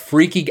remember like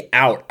freaking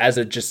out as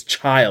a just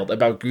child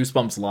about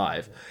Goosebumps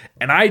Live.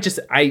 And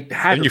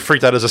and you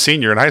freaked out as a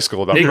senior in high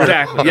school about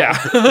exactly, yeah.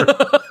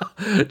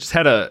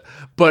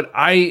 But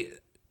I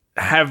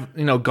have,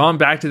 gone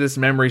back to this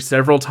memory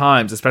several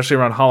times, especially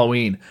around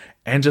Halloween,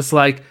 and just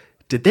like,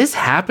 did this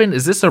happen?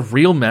 Is this a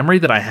real memory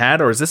that I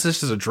had, or is this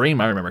just a dream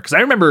I remember? Because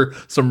I remember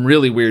some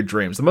really weird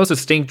dreams. The most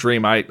distinct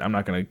dream, I'm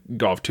not going to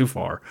go off too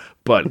far,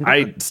 but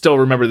I still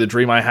remember the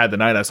dream I had the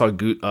night I saw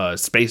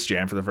Space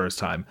Jam for the first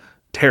time.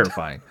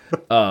 Terrifying.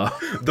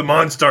 The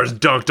Monstars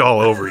dunked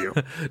all over you.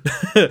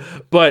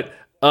 But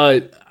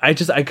I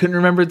couldn't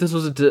remember if this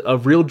was a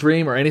real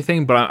dream or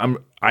anything, but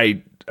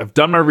I've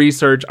done my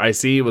research. I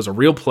see it was a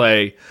real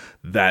play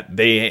that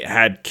they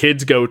had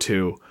kids go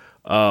to.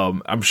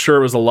 I'm sure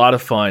it was a lot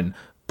of fun,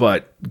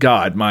 but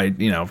God, my,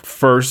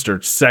 first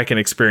or second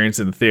experience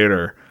in the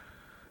theater,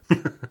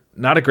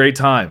 not a great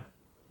time.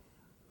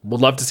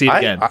 Would love to see it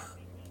again.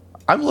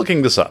 I'm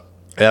looking this up,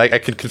 and I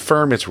can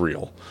confirm it's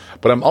real,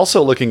 but I'm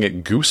also looking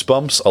at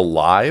Goosebumps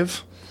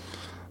Alive,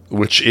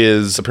 which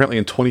is apparently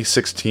in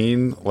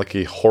 2016, like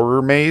a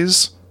horror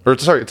maze,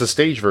 it's a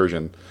stage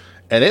version,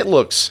 and it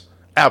looks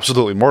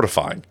absolutely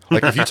mortifying.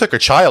 Like if you took a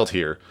child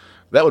here,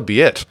 that would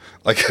be it.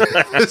 Like,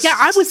 this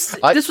was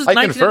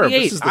 1998.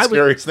 This is the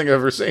scariest thing I've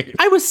ever seen.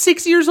 I was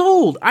 6 years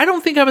old. I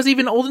don't think I was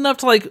even old enough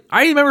to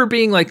I remember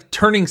being like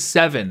turning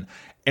 7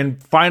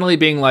 and finally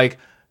being like,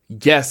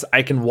 yes,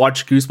 I can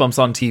watch Goosebumps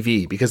on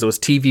TV because it was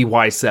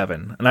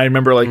TVY7. And I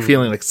remember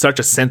feeling like such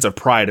a sense of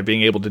pride of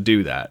being able to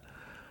do that.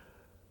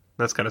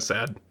 That's kind of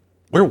sad.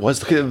 Where was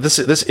this?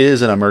 This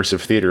is an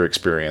immersive theater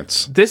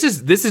experience. This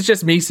is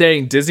just me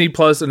saying Disney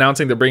Plus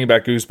announcing they're bringing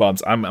back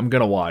Goosebumps. I'm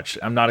gonna watch.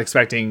 I'm not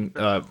expecting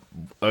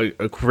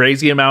a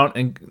crazy amount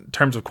in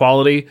terms of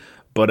quality,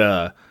 but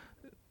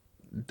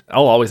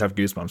I'll always have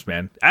Goosebumps,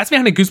 man. Ask me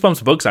how many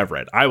Goosebumps books I've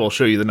read. I will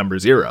show you the number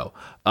 0.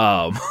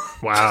 Wow.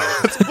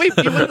 Wait,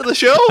 you went to the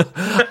show?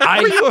 What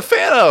are you a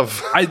fan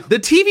of? The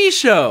TV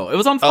show. It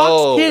was on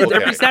Fox Kids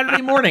every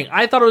Saturday morning.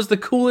 I thought it was the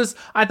coolest.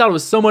 I thought it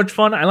was so much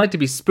fun. I like to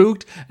be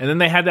spooked. And then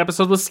they had the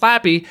episode with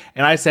Slappy,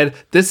 and I said,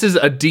 this is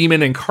a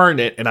demon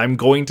incarnate, and I'm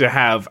going to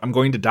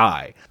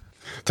die.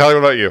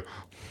 Tyler, what about you?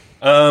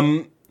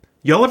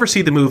 Y'all ever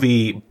see the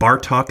movie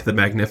Bartok the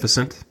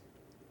Magnificent?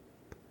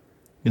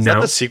 Is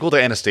that the sequel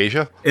to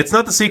Anastasia? It's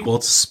not the sequel.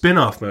 It's a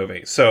spin-off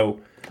movie.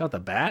 So got the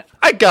bat?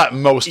 I got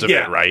most of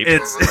it right.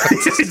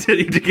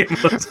 You did get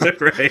most of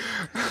it right.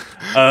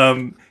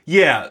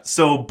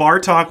 So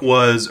Bartok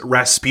was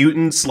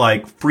Rasputin's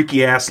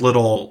freaky ass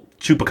little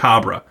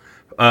chupacabra,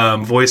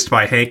 voiced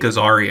by Hank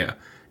Azaria.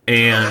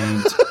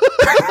 And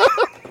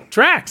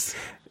Tracks.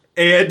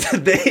 And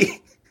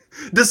they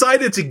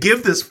decided to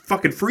give this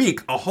fucking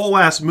freak a whole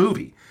ass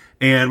movie.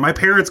 And my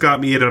parents got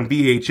me it on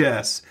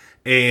VHS.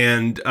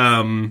 And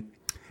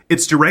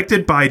it's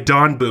directed by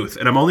Don Bluth.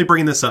 And I'm only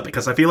bringing this up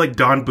because I feel like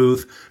Don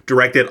Bluth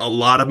directed a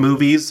lot of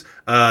movies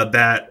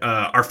that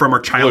are from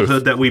our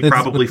childhood that we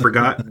probably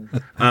forgot.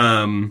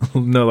 No,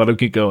 let him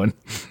keep going.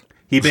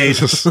 He made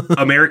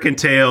American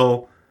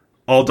Tail,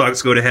 All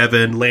Dogs Go to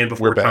Heaven, Land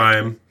Before We're back.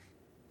 Time.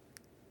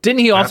 Didn't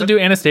he also do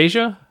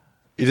Anastasia?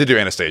 He did do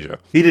Anastasia.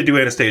 He did do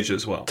Anastasia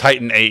as well.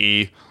 Titan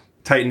AE.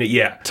 Titan,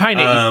 yeah.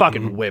 Titan AE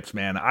fucking whipped,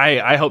 man.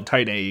 I hope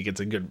Titan AE gets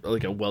a good,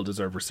 like a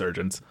well-deserved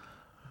resurgence.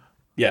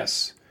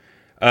 Yes.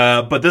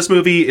 But this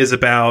movie is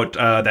about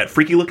that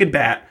freaky-looking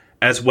bat,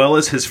 as well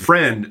as his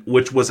friend,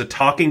 which was a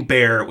talking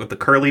bear with a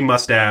curly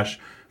mustache,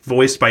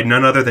 voiced by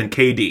none other than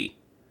KD.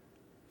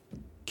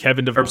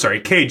 I'm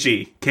sorry,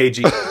 KG.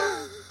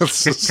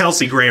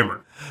 Kelsey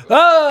Grammer.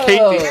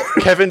 Oh!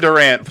 Kevin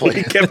Durant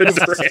played. Kevin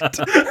Durant.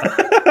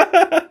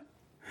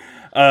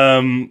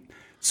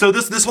 So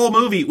this whole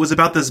movie was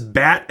about this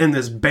bat and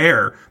this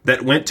bear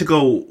that went to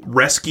go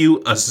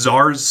rescue a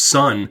czar's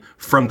son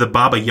from the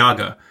Baba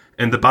Yaga.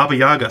 And the Baba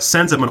Yaga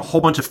sends him on a whole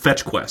bunch of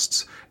fetch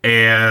quests.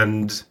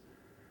 And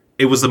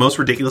it was the most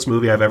ridiculous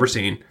movie I've ever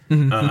seen.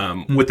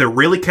 With a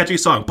really catchy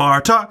song,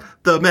 Bartok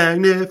the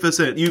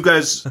Magnificent. You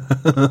guys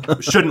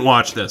shouldn't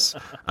watch this.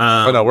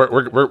 Oh no,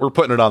 we're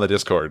putting it on the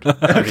Discord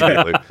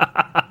immediately.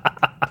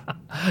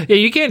 Yeah,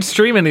 you can't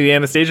stream any of the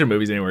Anastasia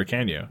movies anywhere,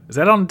 can you? Is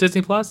that on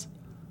Disney Plus?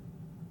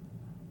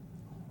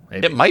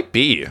 Maybe. It might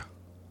be.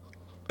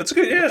 That's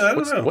good. Yeah, I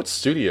don't know. What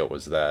studio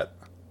was that?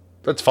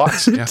 That's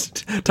Fox. Yeah.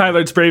 Tyler,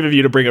 it's brave of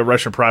you to bring a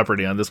Russian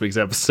property on this week's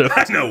episode.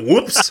 No,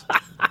 whoops.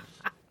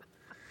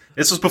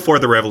 This was before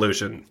the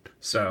revolution,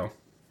 so.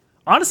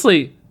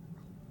 Honestly,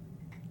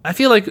 I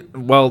feel like,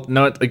 well,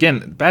 no,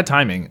 again, bad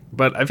timing,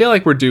 but I feel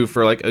like we're due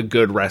for like a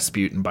good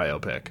Rasputin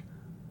biopic.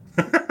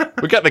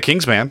 We got the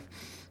Kingsman.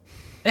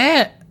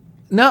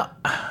 No,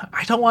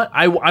 I don't want.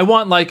 I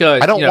want like a.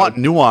 I don't want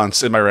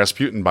nuance in my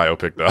Rasputin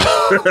biopic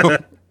though.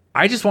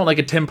 I just want like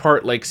a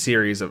 10-part like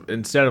series of,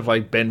 instead of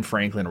like Ben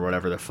Franklin or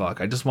whatever the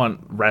fuck. I just want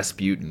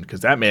Rasputin,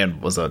 because that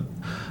man was a.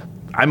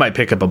 I might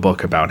pick up a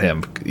book about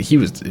him. He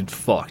was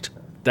fucked.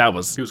 He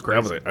was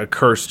crazy. That was a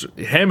cursed.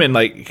 Him and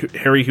like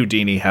Harry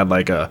Houdini had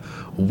like a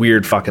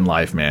weird fucking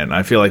life, man.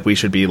 I feel like we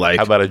should be like.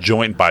 How about a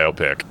joint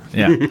biopic?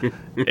 Yeah,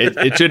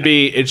 it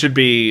should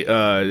be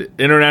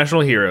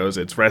international heroes.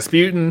 It's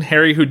Rasputin,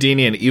 Harry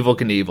Houdini, and Evel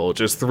Knievel.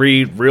 Just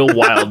three real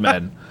wild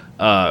men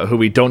who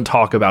we don't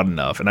talk about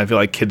enough, and I feel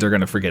like kids are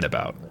gonna forget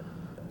about.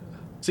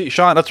 See,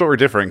 Sean, that's what we're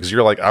different, because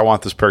you're like, I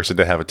want this person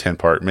to have a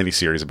 10-part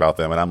miniseries about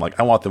them, and I'm like,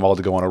 I want them all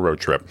to go on a road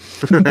trip.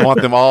 I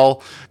want them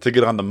all to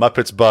get on the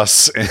Muppets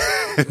bus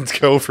and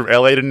go from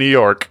LA to New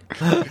York,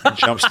 and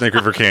jump Snake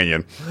River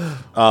Canyon.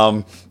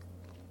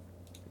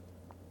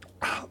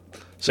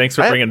 Thanks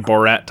for bringing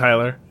Borat,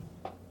 Tyler.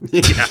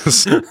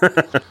 Yes.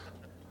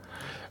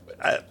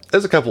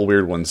 There's a couple of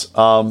weird ones.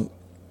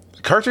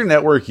 Cartoon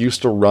Network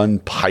used to run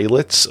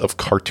pilots of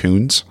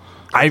cartoons.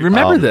 I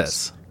remember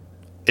this.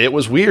 It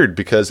was weird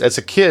because as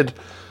a kid,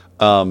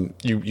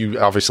 you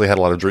obviously had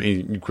a lot of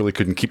dreams. You really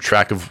couldn't keep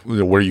track of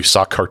where you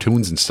saw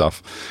cartoons and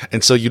stuff.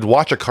 And so you'd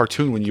watch a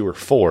cartoon when you were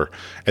 4.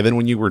 And then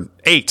when you were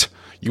 8,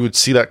 you would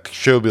see that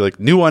show be like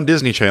new on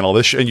Disney Channel.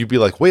 And you'd be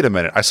like, wait a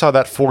minute, I saw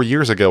that 4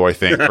 years ago, I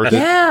think. Or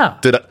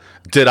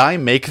did I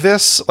make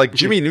this? Like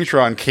Jimmy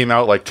Neutron came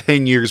out like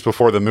 10 years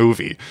before the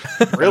movie.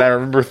 Really? And I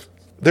remember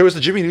there was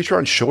a Jimmy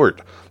Neutron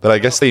short that I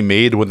guess they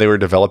made when they were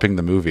developing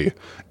the movie.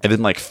 And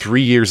then like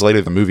 3 years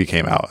later, the movie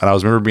came out. And I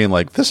remember being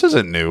like, this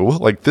isn't new.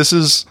 Like this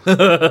is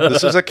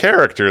a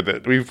character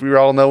that we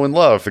all know and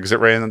love because it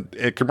ran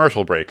at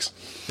commercial breaks.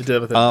 It did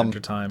with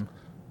Adventure Time.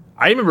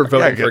 I remember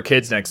voting for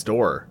Kids Next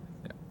Door.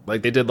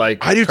 Like they did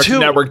like I do Cartoon too.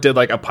 Network did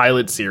like a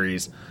pilot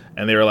series,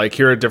 and they were like,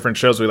 here are different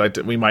shows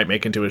we might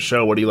make into a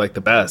show. What do you like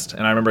the best?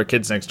 And I remember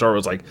Kids Next Door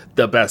was like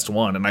the best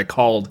one, and I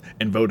called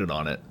and voted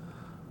on it.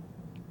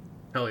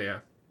 Hell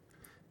yeah.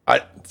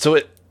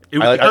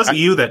 Because of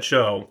you, that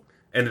show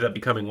ended up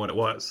becoming what it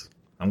was.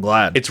 I'm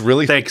glad. It's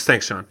really Thanks,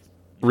 Sean.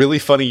 really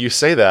funny you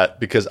say that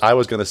because I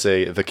was going to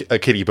say a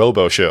Kitty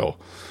Bobo show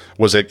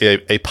was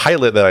a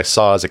pilot that I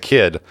saw as a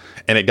kid,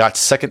 and it got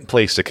second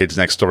place to Kids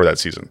Next Door that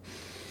season.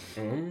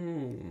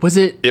 Was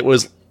it? It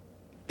was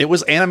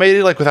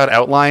animated like without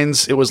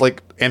outlines. It was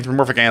like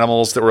anthropomorphic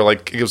animals that were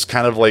like, it was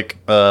kind of like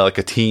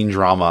a teen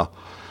drama,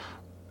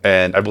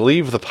 and I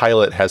believe the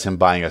pilot has him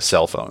buying a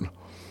cell phone.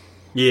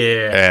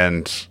 Yeah.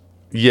 And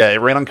yeah, it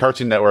ran on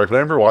Cartoon Network, but I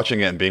remember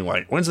watching it and being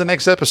like, when's the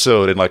next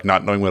episode? And like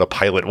not knowing what a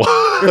pilot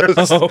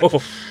was.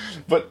 Oh.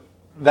 But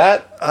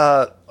that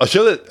a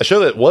show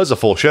that was a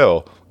full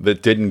show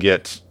that didn't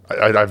get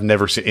I've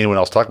never seen anyone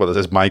else talk about this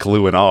is Mike,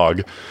 Lou, and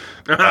Og.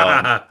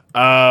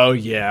 Oh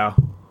yeah.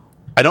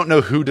 I don't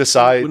know who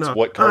decides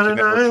what Cartoon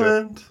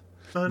Network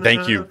show.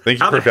 Thank you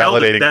for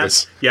validating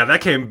this. Yeah,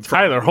 that came from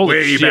Tyler, holy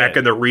way shit. back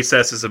in the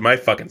recesses of my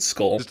fucking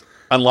skull.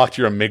 Unlocked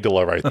your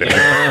amygdala right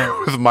there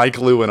with Mike,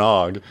 Lou, and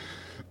Og.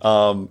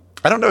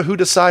 I don't know who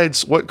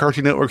decides what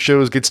Cartoon Network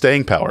shows get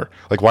staying power.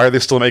 Like, why are they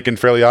still making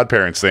Fairly Odd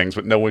Parents things,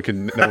 but no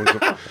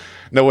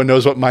one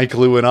knows what Mike,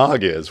 Lou, and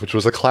Og is, which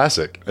was a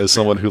classic as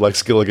someone who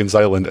likes Gilligan's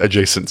Island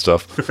adjacent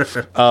stuff.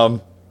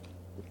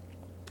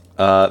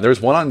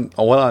 There's one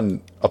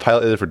on a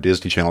pilot edited for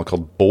Disney Channel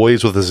called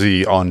Boys with a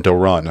Z on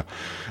Dorun,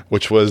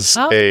 which was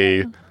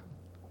You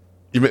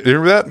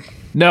remember that?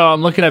 No,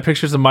 I'm looking at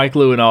pictures of Mike,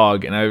 Lou, and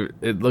Og, and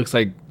it looks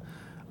like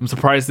I'm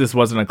surprised this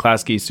wasn't a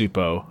Klasky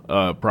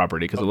Supo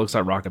property because it looks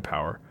like Rocket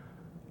Power.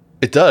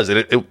 It does,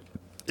 and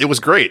it was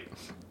great.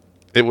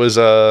 It was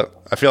I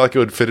feel like it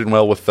would fit in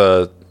well with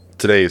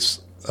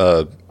today's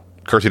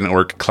Cartoon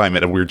Network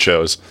climate of weird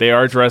shows. They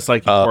are dressed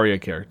like Euphoria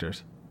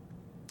characters.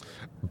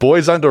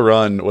 Boys on the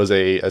Run was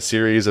a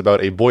series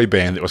about a boy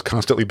band that was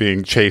constantly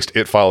being chased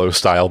It Follows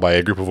style by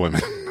a group of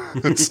women.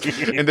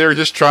 And they were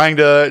just trying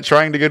to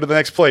get to the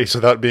next place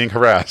without being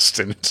harassed.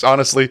 And it's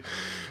honestly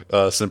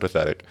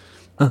sympathetic.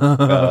 Did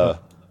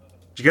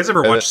you guys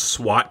ever watch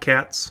SWAT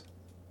Cats?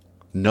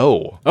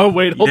 No. Oh,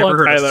 wait, hold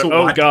on, Tyler.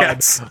 Oh, God.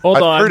 Cats? Hold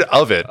I've on. heard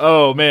of it.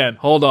 Oh, man.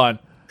 Hold on.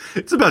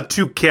 It's about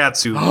two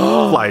cats who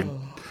fly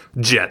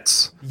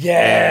jets.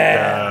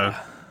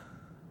 Yeah.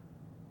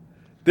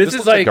 This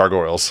is like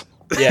gargoyles.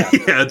 Yeah.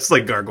 Yeah, it's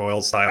like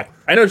gargoyle style.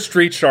 I know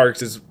Street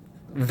Sharks is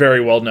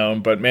very well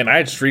known, but man, I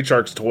had Street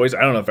Sharks toys.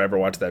 I don't know if I ever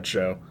watched that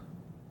show.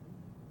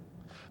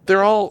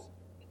 They're all...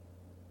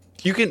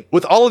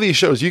 with all of these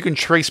shows, you can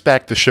trace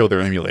back the show they're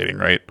emulating,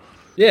 right?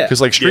 Yeah.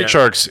 Because like Street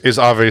Sharks is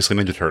obviously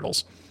Ninja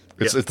Turtles.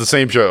 It's the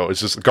same show.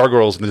 It's just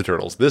Gargoyles, Ninja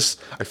Turtles. This,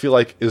 I feel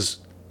like, is...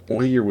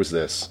 What year was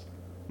this?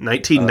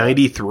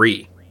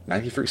 1993.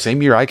 93.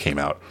 Same year I came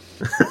out.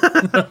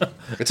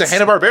 It's a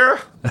Hanna-Barbera?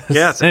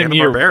 Yeah, it's Same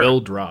year Hanna-Barbera. Will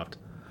dropped.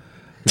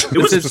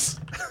 It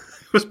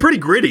was pretty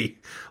gritty.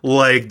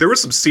 Like, there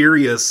was some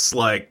serious,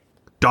 like,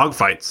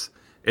 dogfights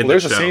in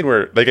There's the a show. scene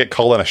where they get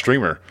called on a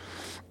streamer,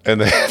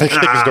 and they kick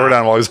his door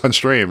down while he's on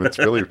stream. It's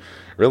really,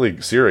 really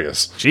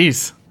serious.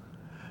 Jeez.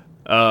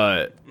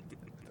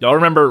 Y'all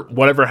remember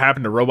whatever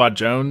happened to Robot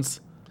Jones?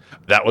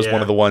 That was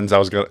one of the ones I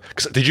was going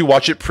to... Did you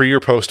watch it pre or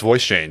post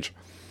voice change?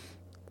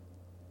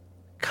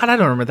 God, I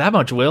don't remember that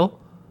much, Will.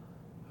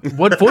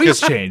 What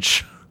voice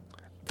change?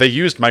 They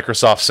used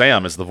Microsoft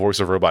Sam as the voice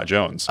of Robot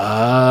Jones.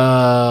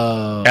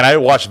 Oh. And I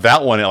watched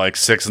that one at like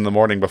 6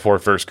 a.m. before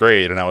first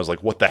grade, and I was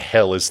like, what the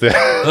hell is this?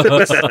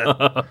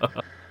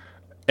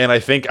 And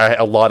I think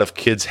a lot of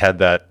kids had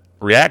that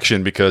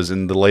reaction because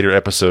in the later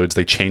episodes,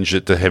 they changed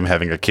it to him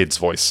having a kid's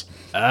voice.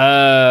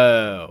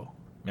 Oh.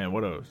 Man,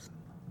 what a...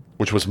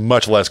 Which was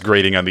much less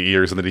grating on the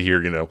ears than to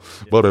hear,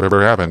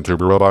 whatever happened to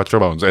Robot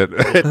Jones.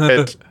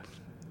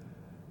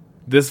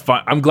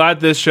 I'm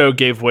glad this show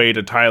gave way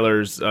to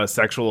Tyler's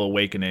sexual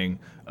awakening.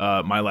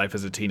 My life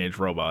as a teenage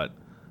robot.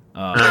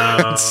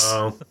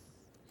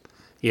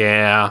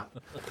 Yeah.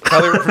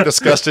 Tyler went from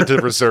disgusted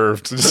to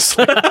reserved. Just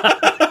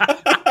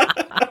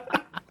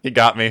he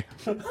got me.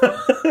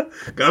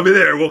 Got me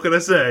there. What can I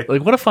say?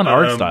 Like, what a fun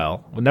art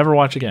style. We'll never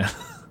watch again.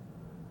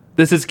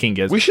 This is King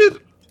Giz.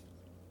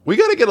 We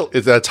gotta get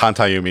is that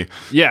Tantayumi?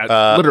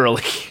 Yeah,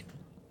 literally.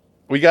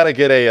 We gotta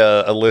get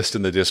a list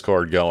in the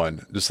Discord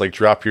going. Just like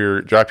drop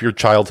your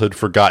childhood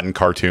forgotten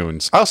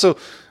cartoons. Also,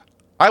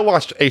 I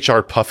watched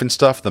HR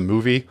Pufnstuf, the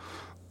movie,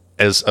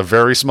 as a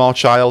very small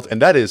child,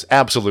 and that is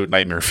absolute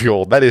nightmare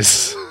fuel. That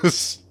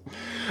is.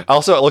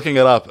 Also, looking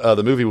it up,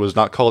 the movie was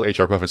not called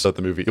HR Pufnstuf.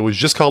 The movie, it was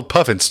just called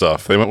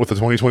Pufnstuf. They went with the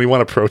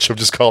 2021 approach of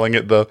just calling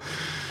it the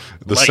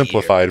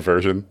simplified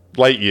version,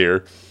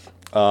 Lightyear.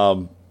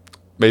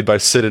 Made by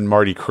Sid and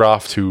Marty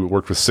Krofft, who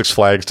worked with Six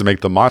Flags to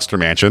make the Monster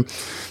Mansion.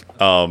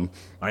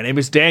 My name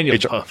is Daniel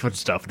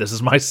Pufnstuf. This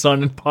is my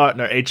son and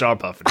partner, HR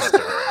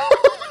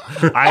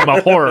Pufnstuf. I'm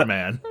a horror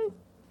man.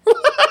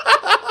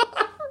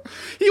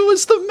 He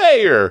was the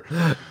mayor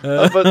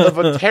of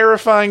a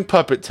terrifying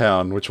puppet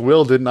town, which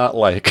Will did not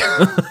like.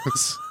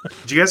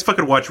 Did you guys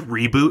fucking watch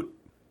Reboot?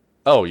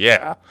 Oh,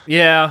 yeah.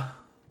 Yeah.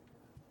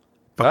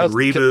 Fucking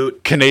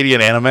Reboot.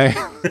 Canadian anime. Yeah.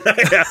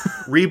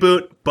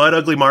 Reboot, Butt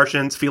Ugly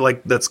Martians. Feel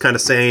like that's kind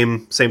of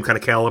same kind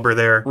of caliber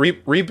there.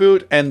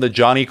 Reboot and the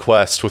Johnny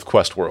Quest with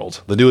Quest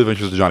World. The New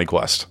Adventures of Johnny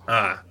Quest.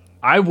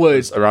 I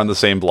would... Around the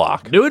same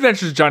block. New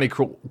Adventures of Johnny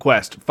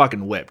Quest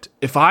fucking whipped.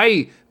 If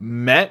I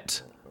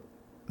met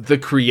the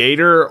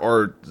creator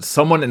or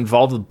someone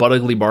involved with Butt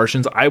Ugly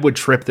Martians, I would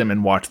trip them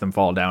and watch them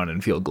fall down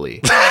and feel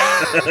glee.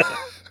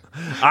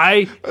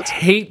 I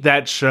hate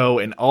that show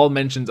and all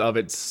mentions of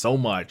it so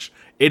much.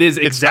 It is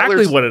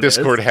exactly what it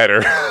Discord is.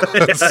 header.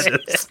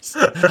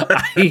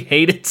 I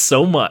hate it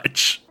so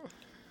much.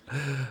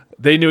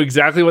 They knew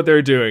exactly what they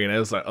were doing, and I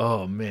was like,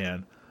 oh,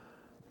 man.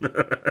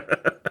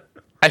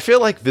 I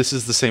feel like this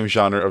is the same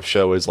genre of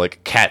show as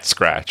like Cat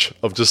Scratch,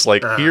 of just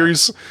like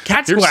here's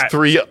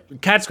three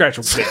Cat Scratch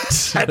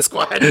whips. Cat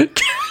Squad.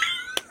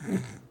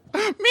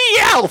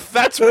 Meowth,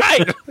 that's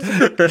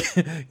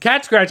right.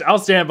 Cat Scratch, I'll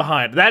stand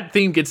behind. That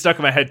theme gets stuck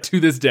in my head to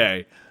this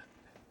day.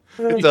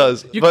 It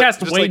does. You but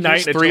cast just Wayne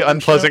Knight here's in a three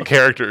children's unpleasant show?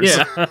 characters.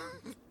 Yeah.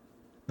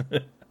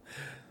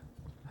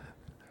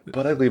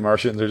 But Ugly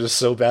Martians are just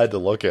so bad to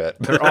look at.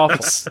 They're awful.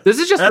 This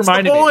is just That's the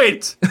reminding me.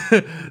 point.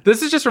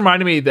 This is just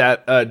reminding me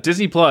that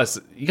Disney Plus,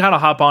 you gotta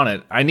hop on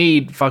it. I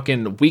need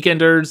fucking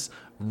Weekenders,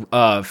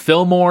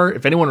 Fillmore.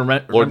 If anyone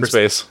remembers, Lord in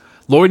Space.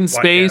 Lord in White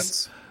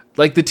Space, Cats.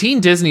 like the teen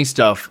Disney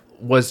stuff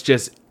was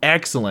just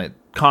excellent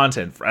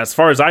content as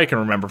far as I can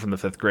remember from the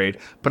 5th grade.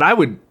 But I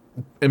would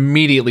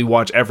immediately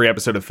watch every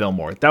episode of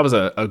Fillmore. That was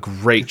a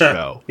great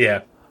show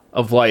Yeah.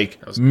 of like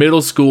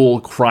middle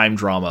school crime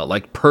drama,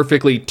 like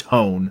perfectly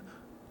tone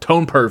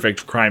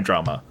perfect crime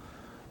drama.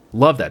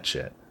 Love that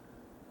shit.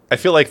 I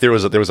feel like there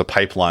was a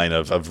pipeline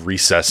of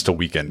Recess to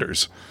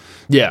Weekenders.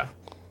 Yeah.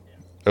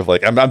 Of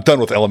like, I'm done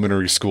with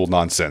elementary school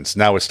nonsense.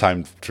 Now it's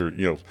time for,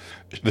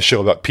 the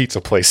show about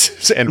pizza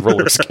places and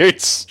roller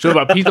skates. Show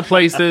about pizza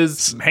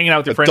places, hanging out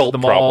with your friends at Adult the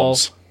mall,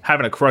 problems.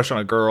 having a crush on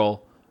a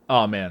girl.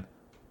 Oh man,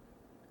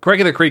 Craig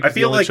of the Creek is the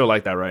feel only like- show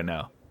like that right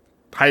now.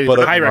 High, But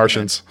high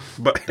Martians.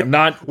 But I'm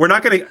not. we're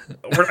not gonna.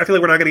 I feel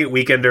like we're not gonna get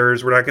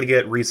Weekenders. We're not gonna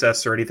get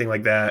Recess or anything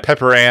like that.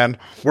 Pepper Ann.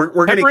 We're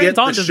gonna Pepper get Ann's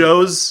on the Disney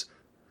shows.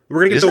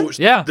 We're gonna get Is the it?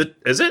 Yeah.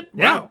 Is it?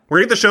 Yeah. Wow. We're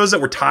gonna get the shows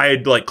that were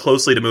tied like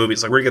closely to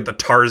movies. Like we're gonna get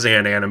the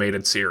Tarzan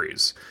animated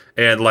series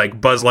and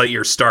like Buzz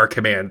Lightyear Star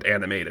Command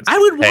animated. I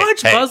would Hey,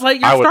 watch hey, Buzz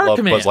Lightyear I would Star love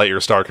Command. Buzz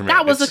Lightyear Star Command.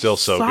 That was it's a still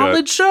so solid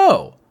good.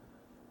 show.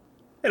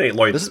 It ain't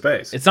Lloyd in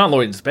Space. It's not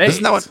Lloyd in Space.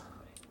 Isn't that what?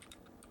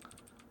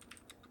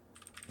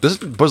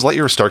 Doesn't Buzz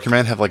Lightyear Star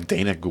Command have like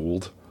Dana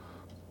Gould?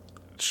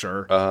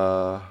 Sure.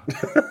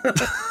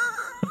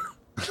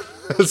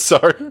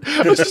 Sorry,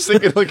 I was just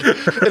thinking like it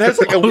has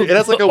like a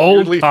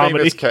Old weirdly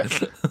comedy. famous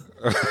cast.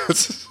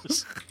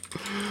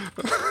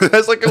 It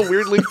has like a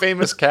weirdly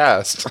famous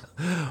cast.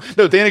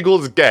 No, Dana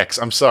Gould is Gex.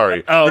 I'm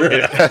sorry. Oh,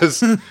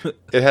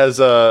 It has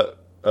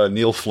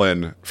Neil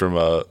Flynn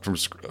from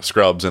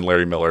Scrubs and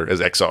Larry Miller as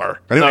XR.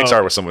 I knew Oh.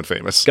 XR was someone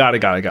famous. got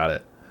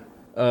it.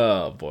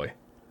 Oh boy, I'm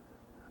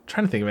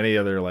trying to think of any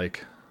other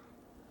like.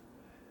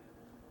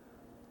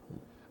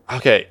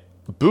 Okay,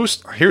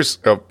 Boost. Here's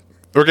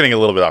we're getting a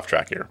little bit off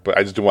track here, but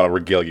I just do want to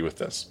regale you with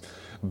this.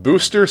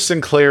 Booster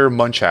Sinclair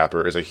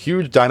Munchhapper is a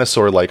huge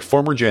dinosaur-like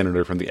former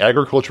janitor from the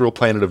agricultural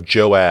planet of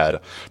Joad.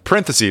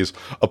 Parentheses,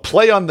 a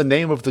play on the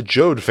name of the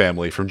Jode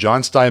family from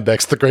John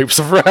Steinbeck's The Grapes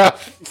of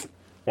Wrath.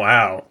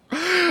 Wow.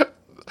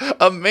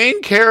 A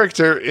main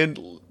character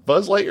in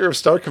Buzz Lightyear of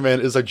Star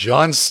Command is a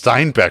John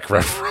Steinbeck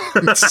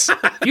reference.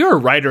 If you were a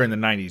writer in the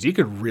 '90s, you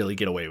could really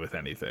get away with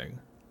anything.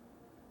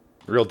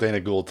 Real Dana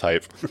Gould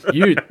type.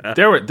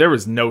 There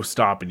was no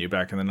stopping you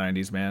back in the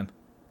 '90s, man.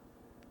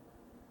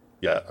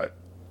 Yeah.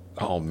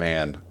 Oh,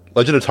 man.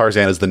 Legend of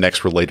Tarzan is the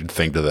next related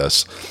thing to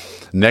this.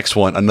 Next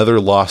one, another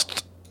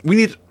lost...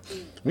 We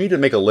need to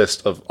make a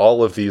list of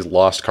all of these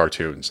lost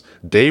cartoons.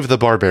 Dave the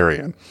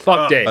Barbarian.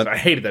 Fuck Dave. I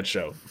hated that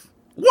show.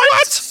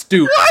 What?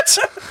 Stupid. What?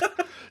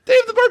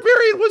 Dave the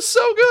Barbarian was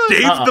so good.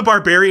 Dave the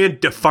Barbarian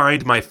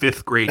defined my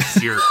 5th grade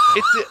year.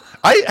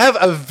 I have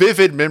a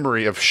vivid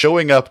memory of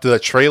showing up to the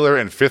trailer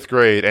in 5th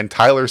grade and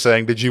Tyler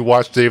saying, "Did you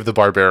watch Dave the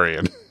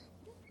Barbarian?"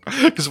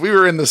 Because we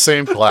were in the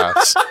same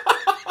class.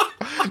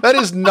 That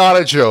is not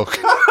a joke.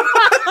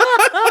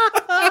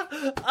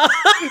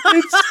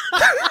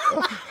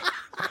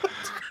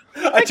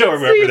 I don't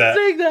remember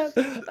that.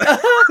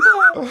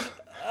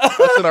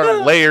 That's in our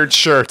layered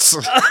shirts.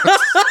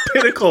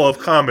 Pinnacle of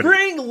comedy.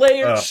 Bring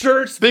layered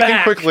shirts Thinking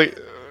back.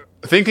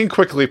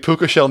 quickly,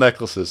 puka shell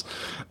necklaces.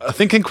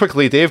 Thinking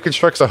quickly, Dave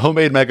constructs a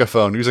homemade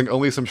megaphone using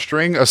only some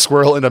string, a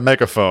squirrel, and a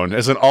megaphone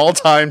as an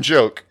all-time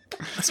joke.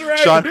 That's right.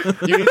 Sean,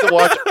 you need to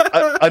watch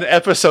an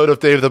episode of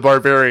Dave the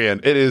Barbarian.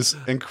 It is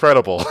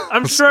incredible.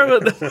 I'm sure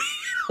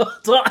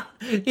hold on.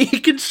 He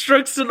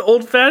constructs an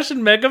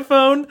old-fashioned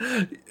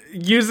megaphone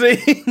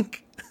using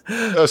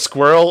A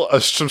squirrel,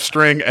 some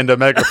string, and a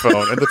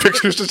megaphone. And the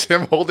picture is just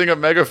him holding a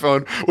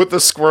megaphone with a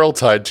squirrel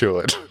tied to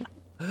it.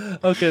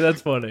 Okay,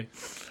 that's funny.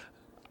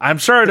 I'm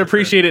sure I'd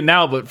appreciate it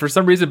now, but for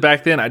some reason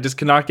back then I just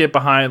cannot get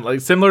behind,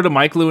 like, similar to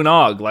Mike Lou and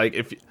Og. Like,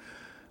 if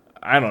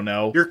I don't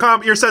know.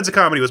 Your sense of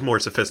comedy was more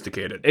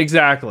sophisticated.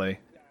 Exactly.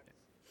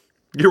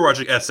 You were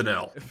watching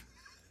SNL.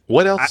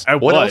 What else? I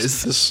what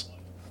was. else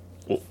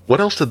what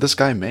else did this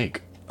guy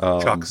make?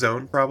 Chalk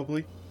Zone,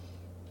 probably.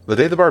 The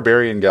Dave the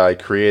Barbarian guy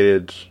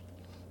created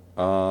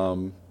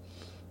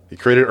he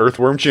created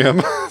Earthworm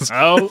Jim.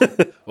 Oh.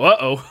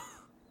 Uh-oh.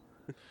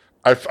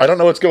 I don't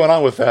know what's going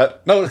on with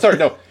that. No, sorry,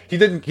 no. He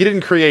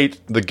didn't create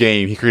the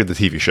game, he created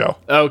the TV show.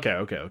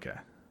 Okay.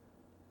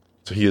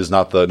 So he is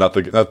not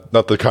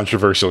the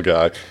controversial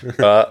guy.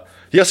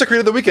 He also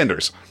created the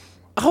Weekenders.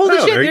 Holy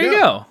Oh, shit, there there you you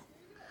go.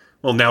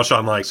 Well, now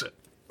Sean likes it.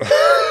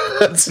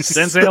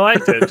 Since they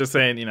liked it, just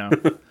saying,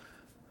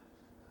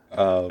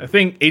 I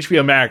think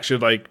HBO Max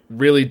should like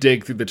really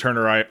dig through the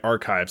Turner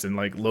archives and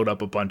like load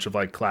up a bunch of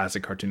like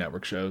classic Cartoon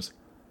Network shows.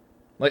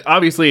 Like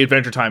obviously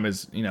Adventure Time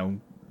is,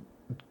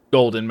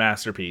 golden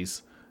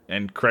masterpiece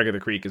and Craig of the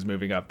Creek is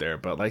moving up there,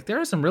 but like there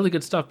is some really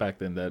good stuff back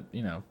then that,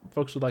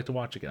 folks would like to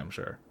watch again, I'm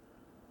sure.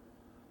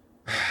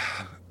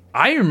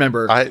 I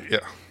remember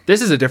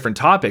this is a different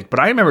topic, but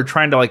I remember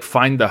trying to like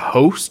find the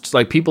hosts,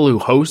 like people who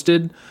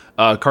hosted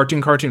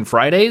Cartoon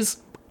Fridays.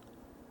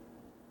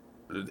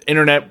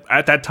 internet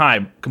at that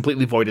time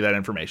completely voided that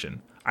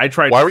information. I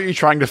tried Why were you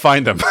trying to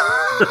find them?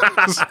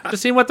 to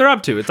see what they're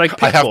up to. It's like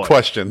Pick I have Boy.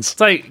 questions.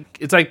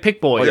 It's like Pick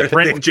Boy, yeah,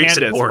 Brent and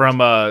Jason Candace Bourne.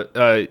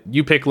 from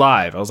You Pick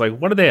Live. I was like,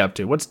 what are they up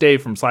to? What's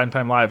Dave from Slime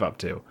Time Live up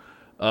to?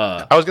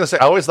 I was gonna say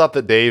I always thought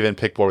that Dave and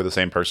Pickboy were the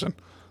same person.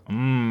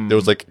 It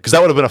was like because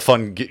that would have been a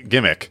fun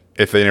gimmick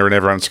if they were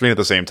never on screen at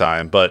the same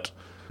time. But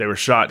They were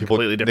shot in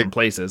completely different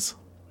places.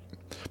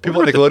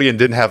 people at Nickelodeon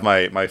didn't have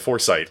my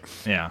foresight.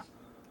 Yeah.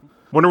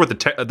 Wonder what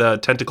the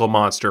tentacle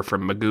monster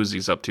from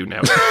Magoozy's up to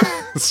now.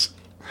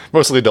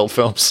 Mostly adult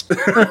films.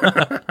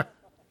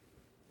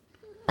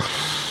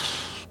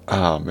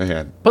 Oh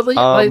man! But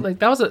like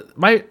that was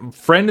my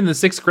friend in the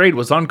 6th grade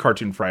was on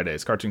Cartoon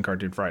Fridays, Cartoon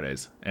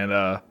Fridays,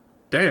 and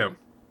Damn.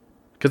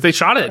 because they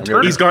shot it at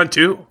Turner. He's gone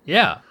too.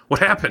 Yeah, What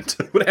happened?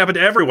 What happened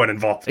to everyone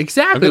involved?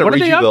 exactly. gonna What are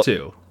read they you up the-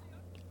 to?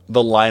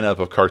 The lineup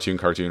of Cartoon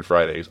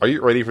Fridays. Are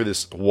you ready for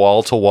this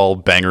wall-to-wall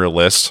banger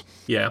list?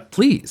 Yeah.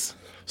 Please.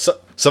 So,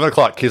 7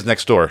 o'clock, Kids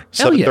Next Door.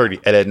 Hell yeah. 7:30,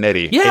 Ed, Ed and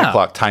Eddie. Yeah. 8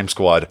 o'clock, Time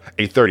Squad.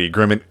 8:30,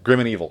 Grim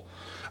and Evil.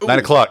 9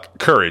 o'clock,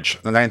 Courage.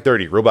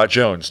 9:30, Robot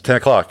Jones. 10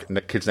 o'clock,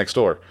 Kids Next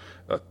Door.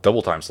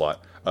 Double time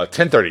slot.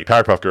 10:30,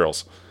 Powerpuff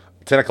Girls.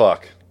 10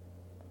 o'clock,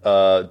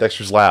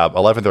 Dexter's Lab.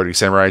 11:30,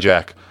 Samurai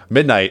Jack.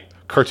 Midnight,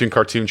 Cartoon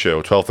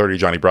Show. 12:30,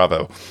 Johnny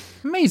Bravo.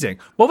 Amazing.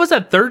 What was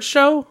that third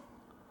show?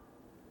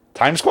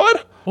 Time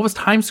Squad? What was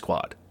Time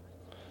Squad?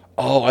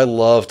 Oh, I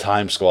love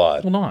Time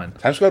Squad. Hold on.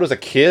 Time Squad was a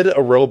kid,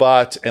 a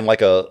robot, and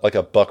like a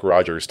Buck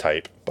Rogers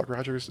type. Buck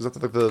Rogers? Is that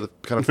the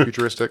kind of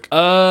futuristic?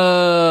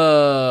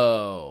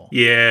 Oh.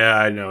 Yeah,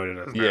 I know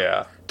it is.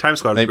 Yeah. Time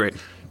Squad was They- great.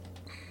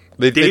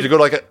 They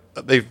go to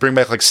they bring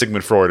back like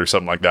Sigmund Freud or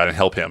something like that and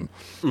help him.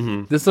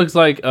 This looks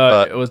like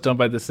it was done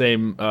by the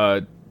same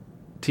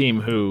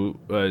team who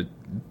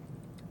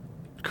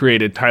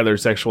created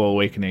Tyler's Sexual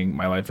Awakening,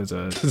 My Life as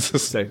a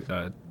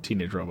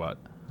Teenage Robot.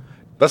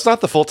 That's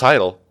not the full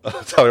title.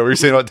 Tyler, what were you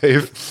saying about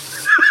Dave?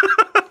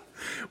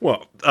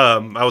 Well,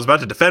 I was about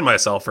to defend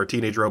myself for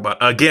Teenage Robot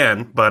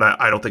again, but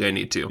I don't think I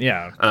need to.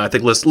 Yeah. I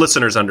think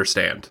listeners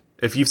understand.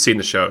 If you've seen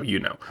the show, you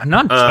know. I'm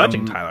not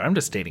judging Tyler. I'm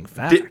just stating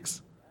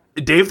facts.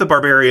 Dave the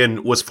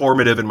Barbarian was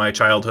formative in my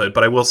childhood,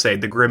 but I will say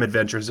the Grim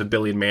Adventures of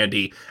Billy and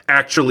Mandy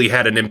actually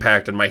had an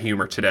impact on my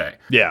humor today.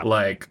 Yeah.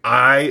 Like,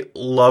 I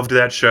loved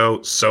that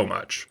show so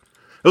much.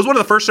 It was one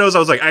of the first shows I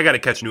was like, I got to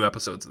catch new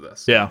episodes of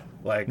this. Yeah.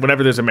 Like-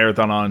 whenever there's a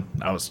marathon on,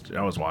 I was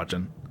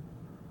watching.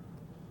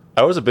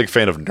 I was a big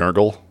fan of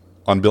Nurgle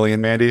on Billy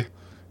and Mandy.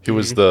 He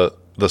was the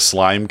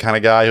slime kind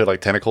of guy who had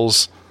like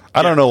tentacles.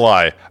 I don't know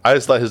why. I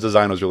just thought his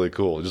design was really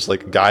cool. Just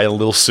like a guy in a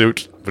little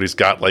suit, but he's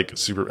got like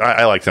super.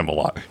 I liked him a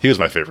lot. He was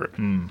my favorite.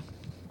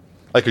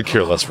 I could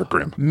care less for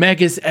Grimm.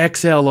 Megas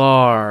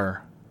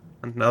XLR.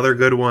 Another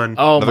good one.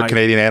 Oh Another my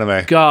Canadian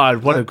anime.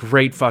 god, what a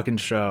great fucking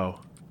show.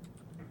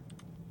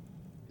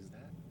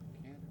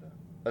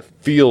 That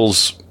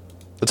feels.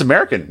 It's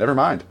American. Never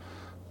mind.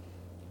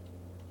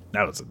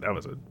 That was a It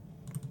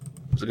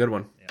was a good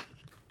one.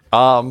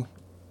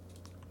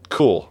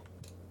 Cool.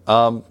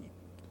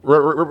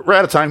 We're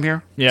out of time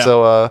here. Yeah.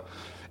 So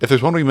if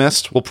there's one we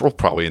missed, we'll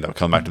probably end up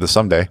coming back to this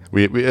someday.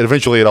 We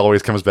eventually it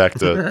always comes back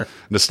to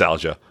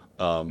nostalgia.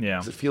 Yeah.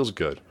 'Cause it feels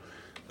good.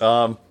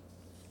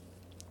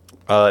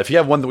 If you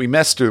have one that we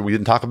missed or we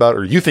didn't talk about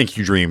or you think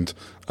you dreamed,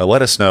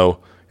 let us know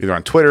either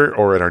on Twitter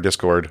or at our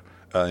Discord,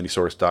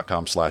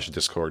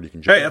 indiesource.com/Discord. You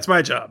can join. Hey, that's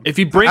my job. If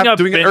you bring I'm up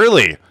doing it Ben,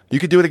 early. You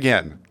could do it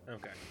again.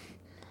 Okay.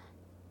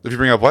 If you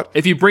bring up what?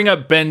 if you bring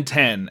up Ben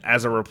 10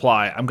 as a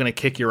reply, I'm gonna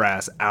kick your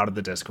ass out of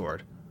the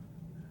Discord.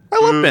 I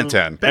love Ben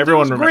 10.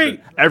 Everyone was remembers. great.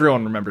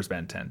 Everyone remembers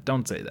Ben 10.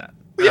 Don't say that.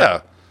 Yeah.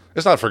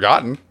 It's not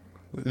forgotten.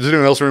 Does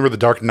anyone else remember The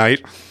Dark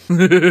Knight?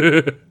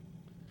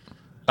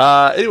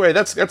 Anyway,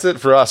 that's it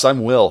for us.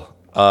 I'm Will.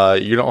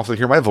 You don't have to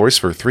hear my voice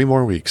for 3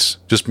 more weeks.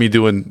 Just me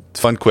doing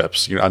fun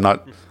quips. I'm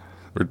not.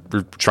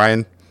 We're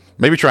trying,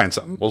 maybe trying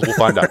something. We'll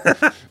find out.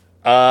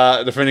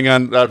 Depending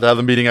on how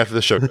the meeting after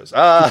the show goes. You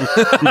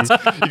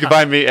can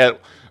find me at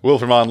Will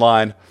from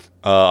Online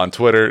on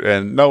Twitter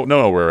and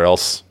nowhere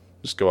else.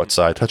 Just go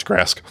outside, touch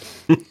grass.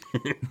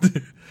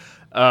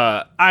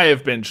 I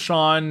have been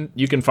Sean.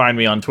 You can find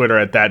me on Twitter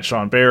at that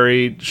Sean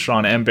Barry,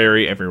 Sean M.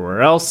 Barry,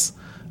 everywhere else.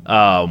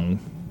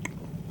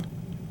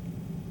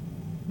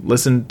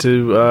 Listen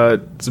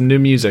to some new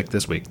music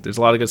this week. There's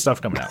a lot of good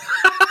stuff coming out.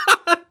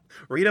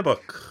 Read a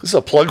book. This is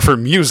a plug for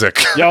music.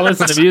 Y'all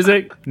listen to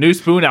music? New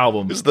Spoon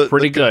album. This is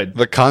Pretty good.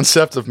 The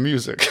concept of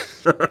music.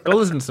 Go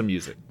listen to some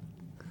music.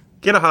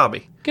 Get a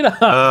hobby. Get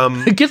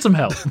get some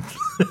help.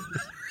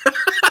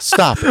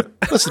 Stop it.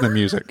 Listen to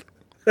music.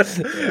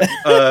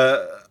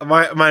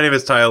 My name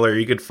is Tyler.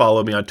 You can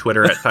follow me on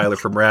Twitter at Tyler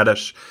from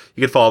Radish.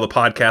 You can follow the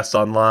podcast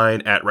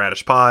online at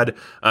RadishPod.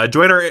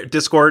 Join our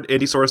Discord,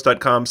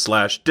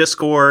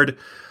 indiesource.com/Discord,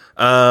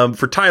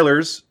 for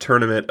Tyler's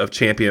Tournament of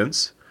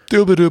Champions.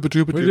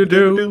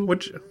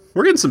 Which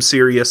we're getting some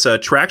serious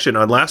traction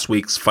on last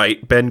week's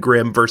fight, Ben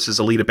Grimm versus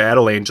Alita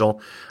Battle Angel.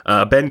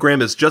 Ben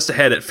Grimm is just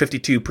ahead at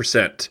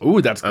 52%.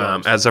 Ooh, that's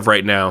close. as of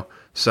right now.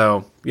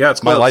 So, yeah,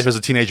 it's My close. life as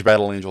a teenage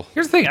battle angel.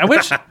 Here's the thing. I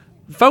wish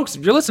Folks,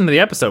 if you're listening to the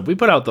episode, we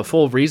put out the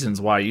full reasons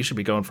why you should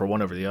be going for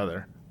one over the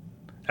other.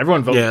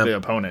 Everyone voting for the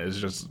opponent is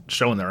just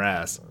showing their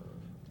ass.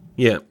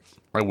 Yeah.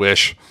 I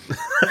wish.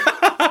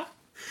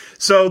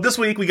 So this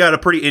week we got a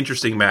pretty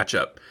interesting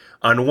matchup.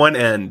 On one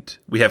end,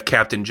 we have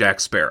Captain Jack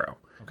Sparrow.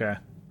 Okay.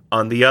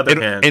 On the other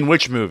hand, In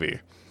which movie?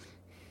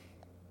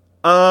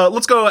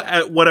 let's go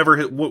at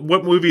whatever.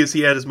 What movie is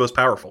he at his most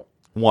powerful?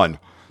 One.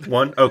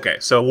 One. Okay,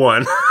 so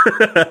one.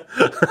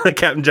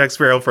 Captain Jack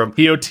Sparrow from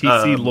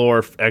EOTC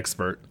lore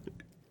expert.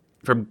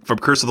 from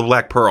Curse of the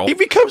Black Pearl. He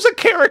becomes a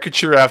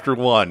caricature after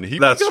one.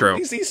 That's true.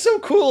 He's so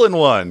cool in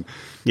one.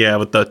 Yeah,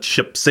 with the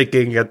ship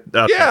sinking. Okay.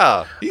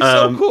 Yeah, he's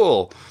so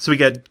cool. So we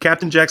got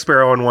Captain Jack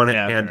Sparrow on one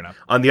Yeah, fair hand. enough.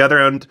 On the other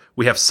end,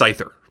 we have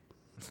Scyther.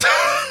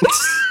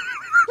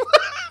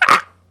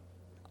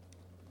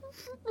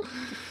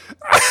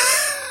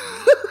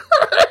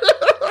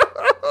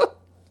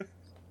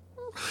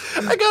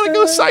 I gotta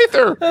go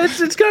Scyther.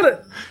 It's got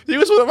a He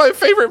was one of my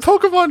favorite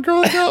Pokemon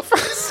growing up.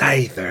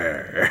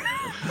 Scyther.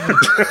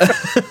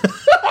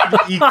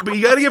 But you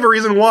got to give a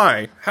reason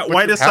why.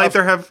 Why does have-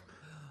 Scyther have?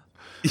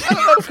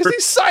 Because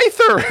he's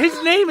Scyther.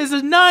 His name is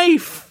a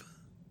knife.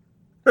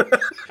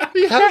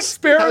 He has,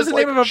 Sparrow is has the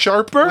name of a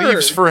sharp bird.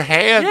 leaves for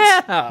hands.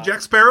 Yeah.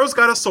 Jack Sparrow's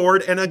got a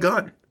sword and a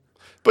gun.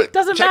 But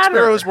Doesn't Jack matter.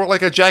 Sparrow is more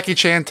like a Jackie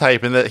Chan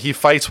type in that he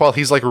fights while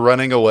he's like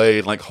running away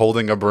and like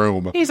holding a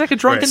broom. He's like a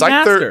drunken Right.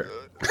 master.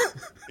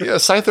 Yeah,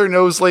 Scyther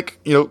knows like,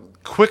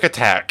 quick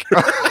attack.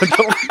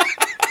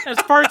 As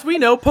far as we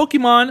know,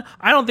 Pokemon,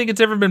 I don't think it's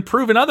ever been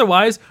proven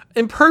otherwise,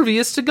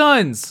 impervious to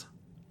guns.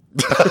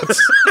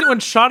 Anyone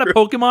shot a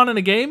Pokemon in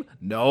a game?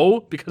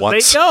 No, because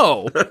Once. they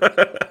know.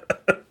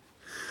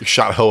 You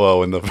shot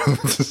Ho-Oh in the,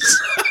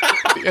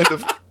 the end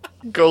of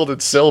Gold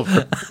and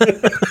Silver.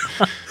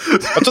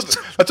 That's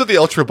what the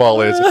Ultra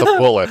Ball is. It's a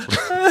bullet.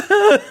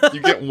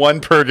 You get one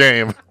per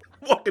game.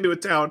 Walk into a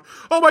town.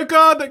 Oh my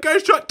god, that guy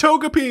shot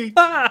Togepi.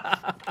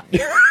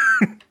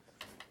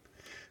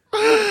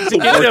 The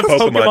end of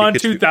Pokemon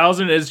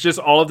 2000 is just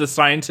all of the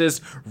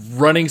scientists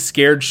running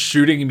scared,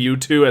 shooting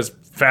Mewtwo as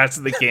fast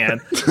as they can.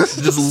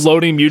 Just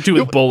loading Mewtwo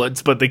with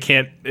bullets, but they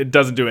can't, it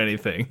doesn't do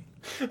anything.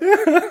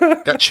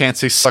 Got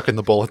Chansey sucking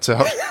the bullets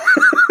out.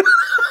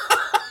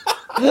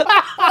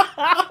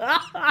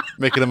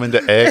 Making them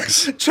into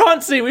eggs.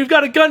 Chauncey, we've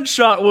got a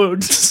gunshot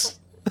wound.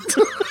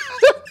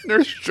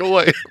 Nurse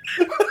Joy.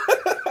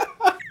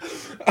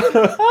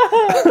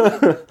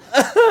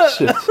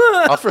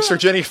 Officer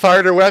Jenny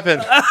fired her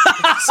weapon.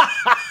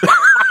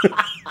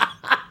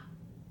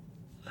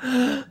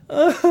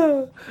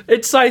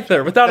 It's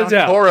Scyther, without a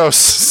doubt.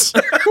 Tauros.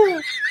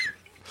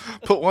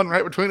 Put one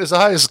right between his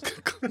eyes.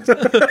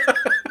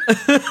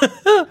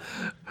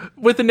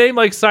 With a name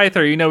like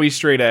Scyther, you know he's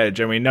straight edge,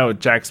 and we know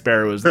Jack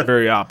Sparrow is the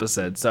very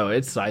opposite, so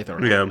it's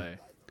Scyther. all Yeah. day.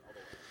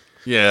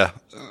 Yeah,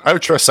 I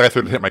would trust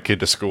Scyther to hit my kid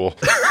to school.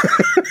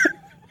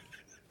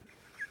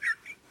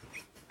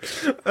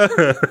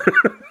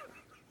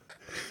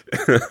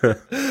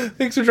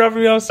 Thanks for dropping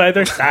me off,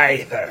 Scyther.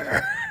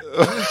 Scyther.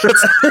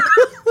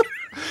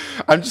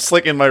 I'm just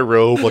like in my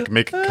robe, like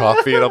making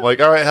coffee, and I'm like,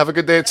 all right, have a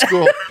good day at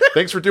school.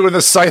 Thanks for doing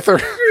this,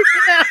 Scyther.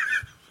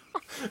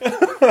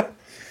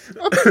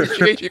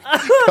 Appreciate you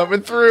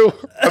coming through.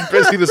 I'm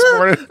busy this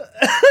morning.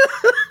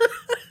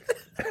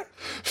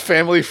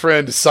 Family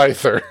friend,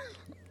 Scyther.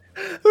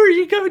 Who are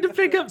you coming to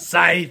pick up?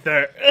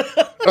 Scyther.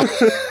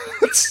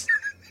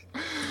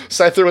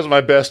 Scyther was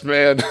my best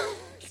man.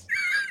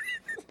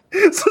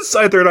 So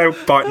Scyther and I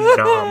fought in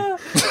Nam.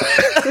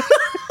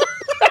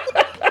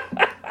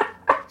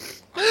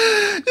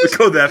 We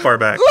go that far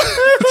back.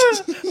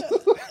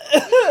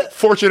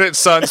 Fortunate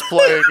Son's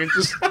playing, and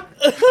just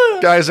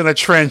guys in a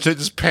trench. It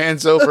just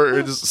pans over.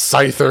 It's just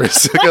Scyther.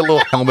 It's like a little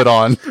helmet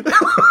on.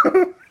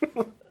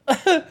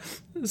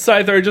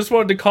 Scyther, I just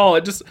wanted to call. I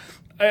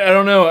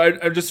don't know.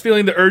 I'm just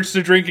feeling the urge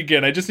to drink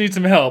again. I just need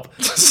some help.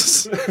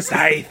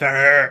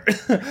 Scyther.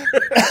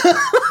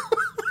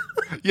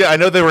 Yeah, I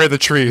know they were in the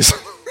trees.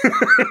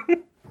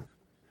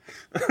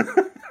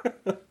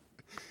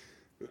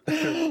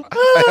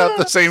 I have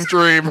the same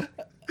dream.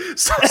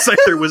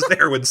 Scyther was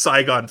there when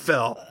Saigon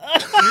fell.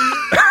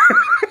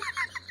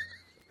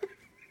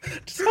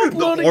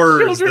 Loading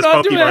horrors children this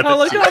onto a Pokemon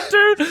has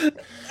seen.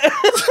 helicopter.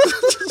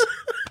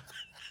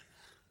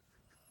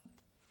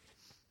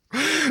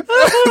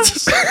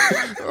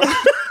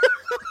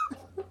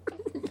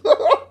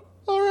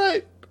 All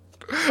right.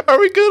 Are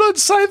we good on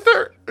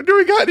Scyther? Or do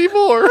we got any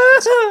more?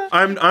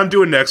 I'm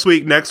doing next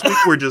week. Next week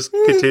we're just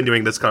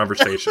continuing this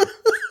conversation.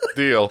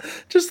 Deal.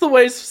 Just the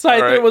way Scyther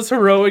All right. was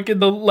heroic in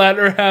the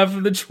latter half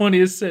of the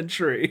 20th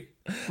century.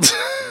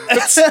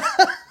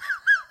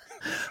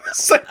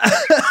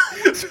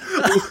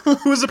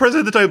 Who was the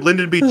president at the time?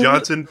 Lyndon B.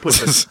 Johnson put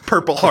the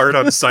Purple Heart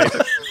on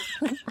Scyther.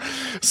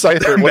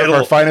 Scyther, one of Metal.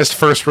 our finest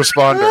first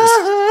responders.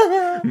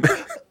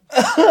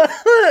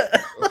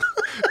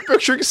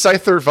 Picturing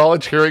Scyther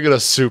volunteering in a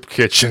soup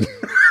kitchen.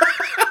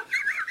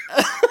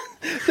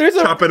 There's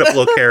a Chopping up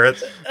little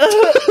carrots.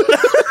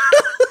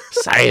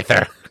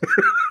 Scyther.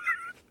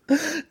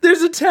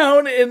 there's a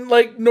town in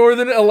like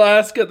northern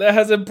Alaska that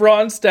has a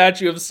bronze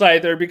statue of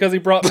Scyther because he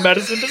brought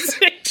medicine to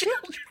sick children.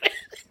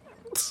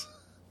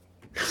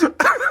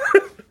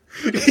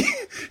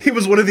 He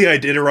was one of the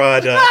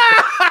Iditarod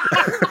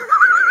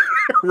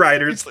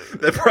riders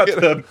that brought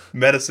the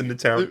medicine to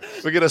town.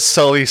 We get a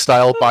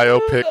Sully-style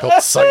biopic called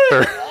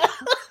Scyther.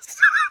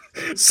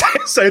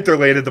 Scyther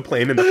landed the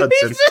plane in the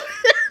Hudson.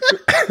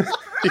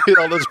 You hit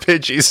all those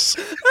Pidgeys.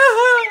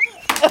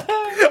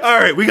 All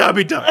right, we gotta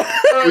be done.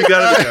 We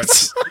gotta be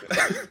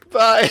done.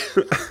 Bye.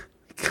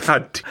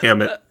 God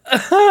damn it.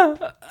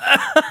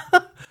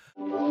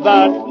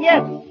 But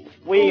yes,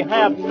 we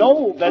have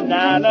no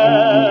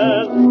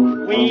bananas.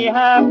 We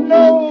have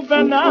no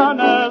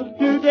bananas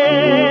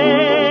today.